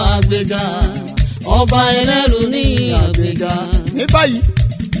ayọ̀ àgbéga ọba ẹlẹ́rù ní àgbéga. ní báyìí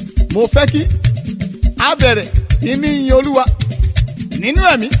mo fẹ́ kí a bẹ̀rẹ̀ sí ní yin olúwa nínú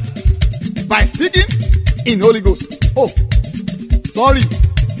ẹ̀mí by speaking in Holy Ghost. Oh, sorry,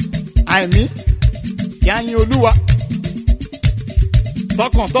 àìmí yà yin olúwa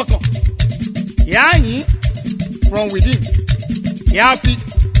tọkàntọkàn yà yin from within yà fi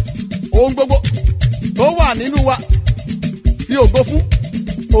ohun gbogbo tó wà nínú wa fi ògo fún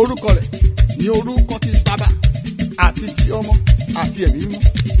orúkọ rẹ̀ ní orúkọ ti bàbá àti ti ọmọ àti ẹ̀mí mímọ́.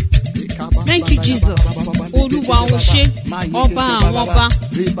 Thank you, Jesus. Olúwa ò ṣe ọba àwọn ọba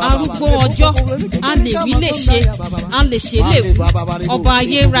arúgbó ọjọ́ a lè wí lè ṣe a lè ṣe lè wí ọba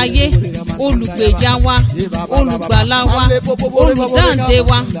ayérayé olùgbèjà wa olùgbàlà wa olùdáǹdè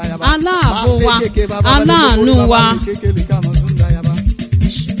wa aláàbò wa aláàánú wa.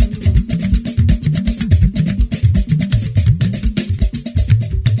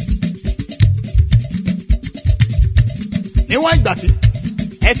 níwọ̀n ìgbà tí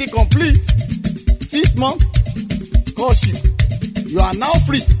ẹ ti complete 6 months courtship you are now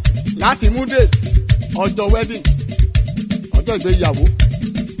free láti mú date ọjọ́ wedding ọjọ́ ìgbéyàwó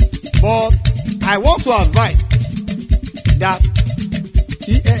but I want to advise that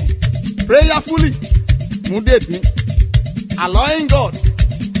kí ẹ prayerfully mú date ní allowing God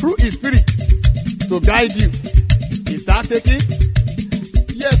through his spirit to guide you. Is that taking?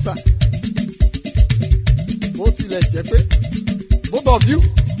 Yes sir. Bó tilẹ̀ jẹ́ pé both of you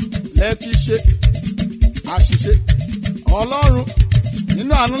lẹ ti ṣe àṣìṣe Ọlọ́run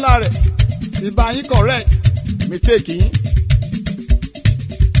nínú àánúlá rẹ̀ ti bá yín correct mistake yín.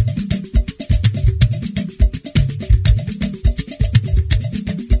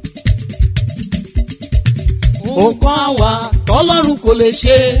 Ohun kan àwa tọ́lọ́run kò lè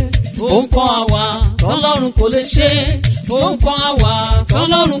ṣe ohun kan àwa tọ́lọ́run kò lè ṣe ohun kan àwa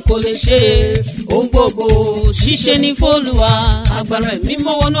tọ́lọ́run kò lè ṣe ohun gbogbo ṣíṣe ní f'Olúwa agbára ẹ̀mí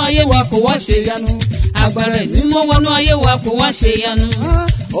mọ́ wọnú ayé wa kó wá ṣe yanu agbára ẹ̀mí mọ́ wọnú ayé wa kó wá ṣe yanu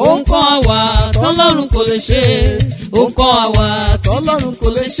ohun kan àwa tọ́lọ́run kò lè ṣe ohun kan àwa tọ́lọ́run kò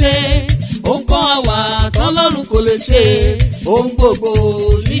lè ṣe ohun kan àwa tọ́lọ́run kò lè ṣe ohun gbogbo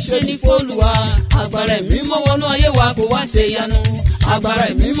ṣíṣe ní f'Olúwa agbára ẹ̀mí mọ́ wọnú ayé wa kó wá ṣe yanu agbára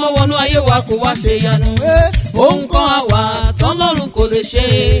ẹ̀mí mọ́ wọnú ayé wa kó wá ṣe yanu ohun kan àwa tọ́lọ́run kò lè ṣe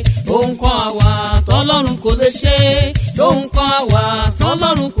ohun kan àwa tọ́lọ́run kò lè ṣe ohun kan àwa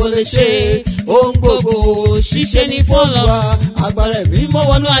tọ́lọ́run kò lè ṣe ohun gbogbo ṣíṣe ní f'Olúwa agbára ẹ̀mí mọ́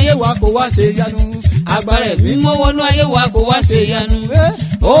wọnú ayé wa kó wá ṣe yanu agbára ẹ̀mí mọ́ wọnú ayé wa kó wá ṣe yanu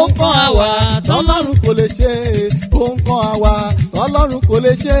ohun kan àwa tọ́lọ́run kò lè ṣe ohun kan àwa tọ́lọ́run kò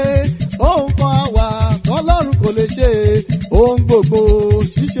lè ṣe ohun kan àwa tọ́lọ́run kò lè ṣe ohun gbogbo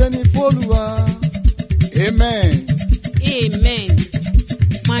ṣíṣe ní f'Olúwa. Amen. Amen.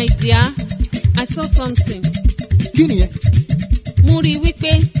 My dear, I saw something. Kí nìyẹn? Mo rí i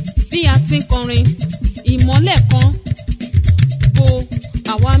wípé bí a ti ń kọrin ìmọ́lẹ̀ kan bo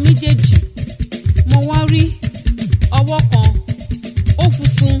àwa méjèèjì mo wá rí ọwọ́ kan ó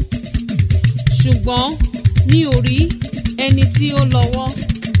funfun ṣùgbọ́n mi ò rí ẹni tí ó lọ́wọ́.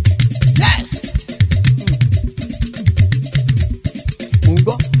 Yes. Mo ń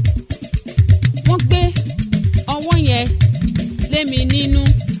gbọ́. Wọ́n gbé ọwọ́ yẹn lé mi nínú.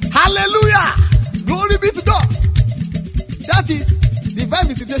 Hallelujah! Glory be to God. That is divine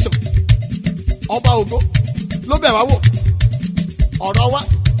visitation. Ọba ògo ló bẹ̀ wá wò. Ọ̀rọ̀ wa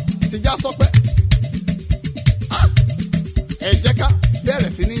ti já sọpẹ́. Ẹ jẹ́ ká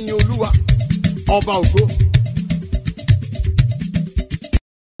bẹ̀rẹ̀ sí ní yin Olúwa. Ọba ògo.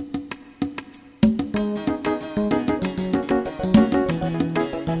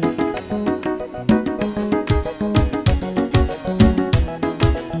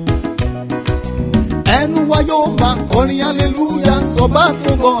 Ẹnu wa yóò máa kọrin hallelujah sọba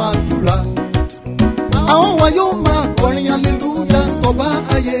tó gbọ́ àdúrà. Àwọn wa yóò máa kọrin hallelujah sọba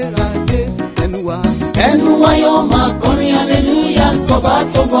ayérayé. Ẹnu wa yóò máa kọrin hallelujah sọba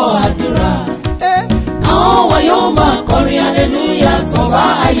tó gbọ́ àdúrà. Àwọn wa yóò máa kọrin hallelujah sọba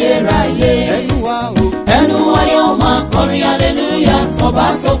ayérayé. Ẹnu wa yóò máa kọrin hallelujah sọba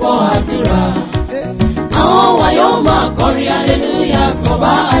tó gbọ́ àdúrà. Àwọn wa yóò máa kọrin hallelujah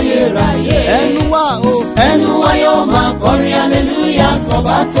sọba ayérayé. Ẹnu wa yóò máa kọrin hallelujah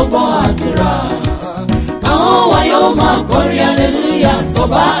sọba tó gbọ́ àdúrà. Àwọn wa yóò máa kọrin hallelujah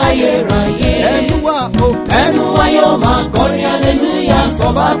sọba ayérayé. Ẹnu wa yóò máa kọrin hallelujah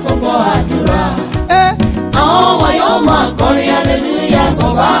sọba tó gbọ́ àdúrà. Àwọn wa yóò máa kọrin hallelujah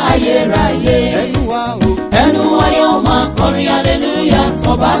sọ́ba ayérayé. ẹnu wa o. ẹnu wa yóò máa kọrin hallelujah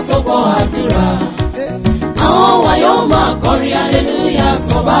sọ́ba tó gbọ́ àdúrà. àwọn wa yóò máa kọrin hallelujah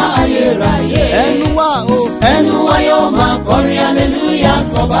sọ́ba ayérayé. ẹnu wa o. ẹnu wa yóò máa kọrin hallelujah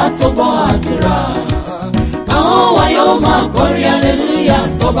sọ́ba tó gbọ́ àdúrà. àwọn wa yóò máa kọrin hallelujah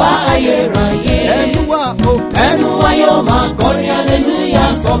sọ́ba ayérayé. ẹnu wa o. ẹnu wa yóò máa kọrin hallelujah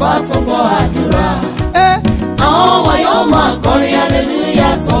sọ́ba tó gbọ́ àdúrà. àwọn wa yóò máa kọrin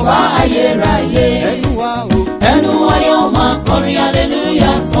hallelujah sọ́ba ayérayé. ẹnu wa o. ẹnu wa yóò máa kọrin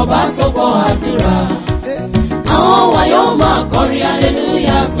hallelujah sọ́ba tó gbọ́ àdúrà. àwọn wa yóò máa kọrin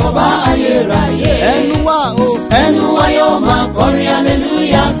hallelujah sọ́ba ayérayé. ẹnu wa o. ẹnu wa yóò máa kọrin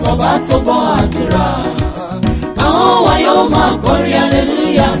hallelujah sọ́ba tó gbọ́ àdúrà. àwọn wa yóò máa kọrin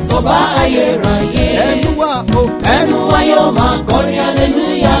hallelujah sọ́ba ayérayé. ẹnu wa o. ẹnu wa yóò máa kọrin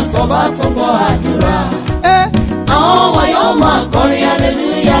hallelujah sọ́ba tó gbọ́ àdúrà. àwọn wa yóò máa kọrin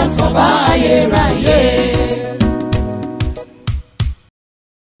hallelujah sọ́ba ayérayé.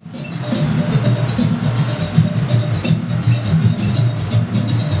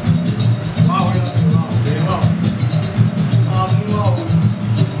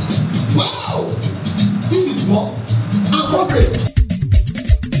 Wow! This is more appropriate.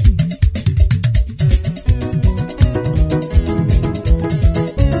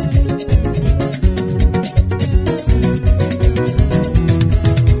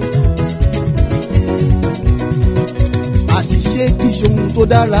 àṣìṣe kì í ṣe ohun tó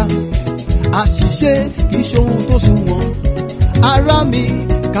dára, àṣìṣe kì í ṣe ohun tó sunwọ̀n. Ará mi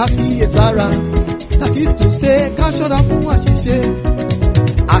ká kíyèsára, that is to say ká ṣọ́ra fún àṣìṣe.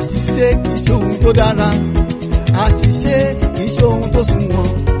 Àṣìṣe kì í ṣe ohun tó dára, àṣìṣe kì í ṣe ohun tó sunwọ̀n.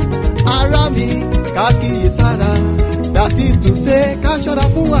 Ará mi ká kíyèsára, that is to say ká ṣọ́ra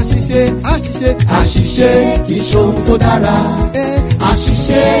fún àṣìṣe. àṣìṣe kì í ṣe ohun tó dára,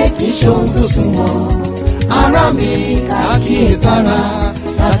 àṣìṣe kì í ṣe ohun tó sunwọ̀n. Ará mi ká kíyèsára,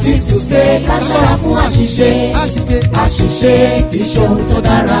 that is to say ká ṣọ́ra fún àṣìṣe. àṣìṣe kì í ṣe ohun tó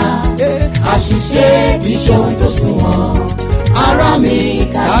dára, àṣìṣe kì í ṣe ohun tó sunwọ̀n. Ará mi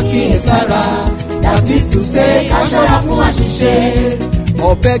ká kíyèsára, that is to say ká ṣọ́ra fún àṣìṣe.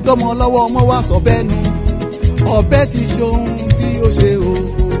 Ọ̀bẹ gọ́mọ lọ́wọ́ ọmọ wa sọ bẹ́ẹ̀ nu, ọ̀bẹ ti ṣe ohun tí ó ṣe o.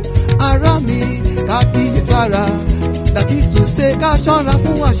 Ará mi ká kíyèsára, that is to say ká ṣọ́ra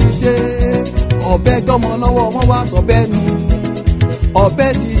fún àṣìṣe. Ọ̀bẹ gọ́mọ lọ́wọ́ ọmọ wa sọ bẹ́ẹ̀ nu, ọ̀bẹ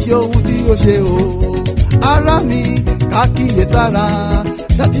ti ṣe ohun tí ó ṣe o. Ará mi ká kíyèsára,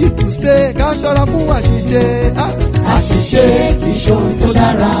 that is to say ká ṣọ́ra fún àṣìṣe. àṣìṣe kì í ṣe ohun tó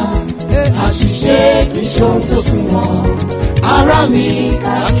dára, àṣìṣe kì í ṣe ohun tó sunwọ̀n. Ará mi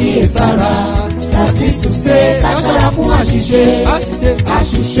ká kíyèsára, that is to say ká ṣọ́ra fún àṣìṣe.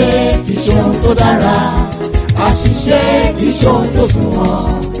 àṣìṣe kì í ṣe ohun tó dára, àṣìṣe kì í ṣe ohun tó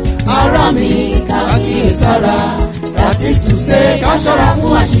sunwọ̀n. Ará mi ká kíyèsára, that is to say ká ṣọ́ra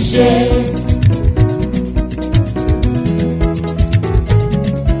fún àṣìṣe.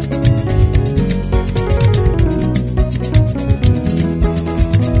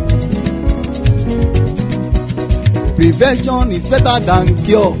 Prevention is better than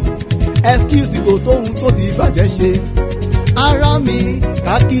cure. Excuse kò tóhun tó ti bàjẹ́ ṣe. Ará mi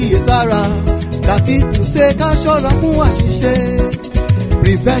ká kíyèsára, that is to say ká ṣọ́ra fún àṣìṣe.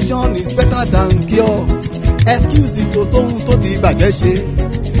 Prevention is better than cure. Excuse kò tóhun tó ti bàjẹ́ ṣe.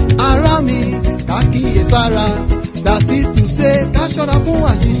 Ará mi ká kíyèsára, that is to say ká ṣọ́ra fún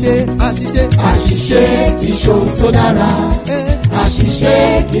àṣìṣe. àṣìṣe kì í ṣe ohun tó dára, àṣìṣe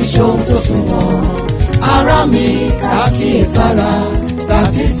kì í ṣe ohun tó sunwọ̀n. Ará mi ká kíyèsára,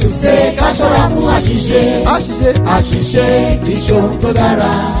 that is to say ká ṣọ́ra fún àṣìṣe. àṣìṣe kì í ṣe ohun tó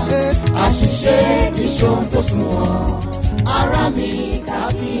dára, àṣìṣe kì í ṣe ohun tó sunwọ̀n. Ará mi ká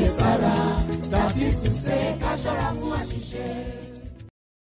kíyèsára, that is to say ká ṣọ́ra fún àṣìṣe.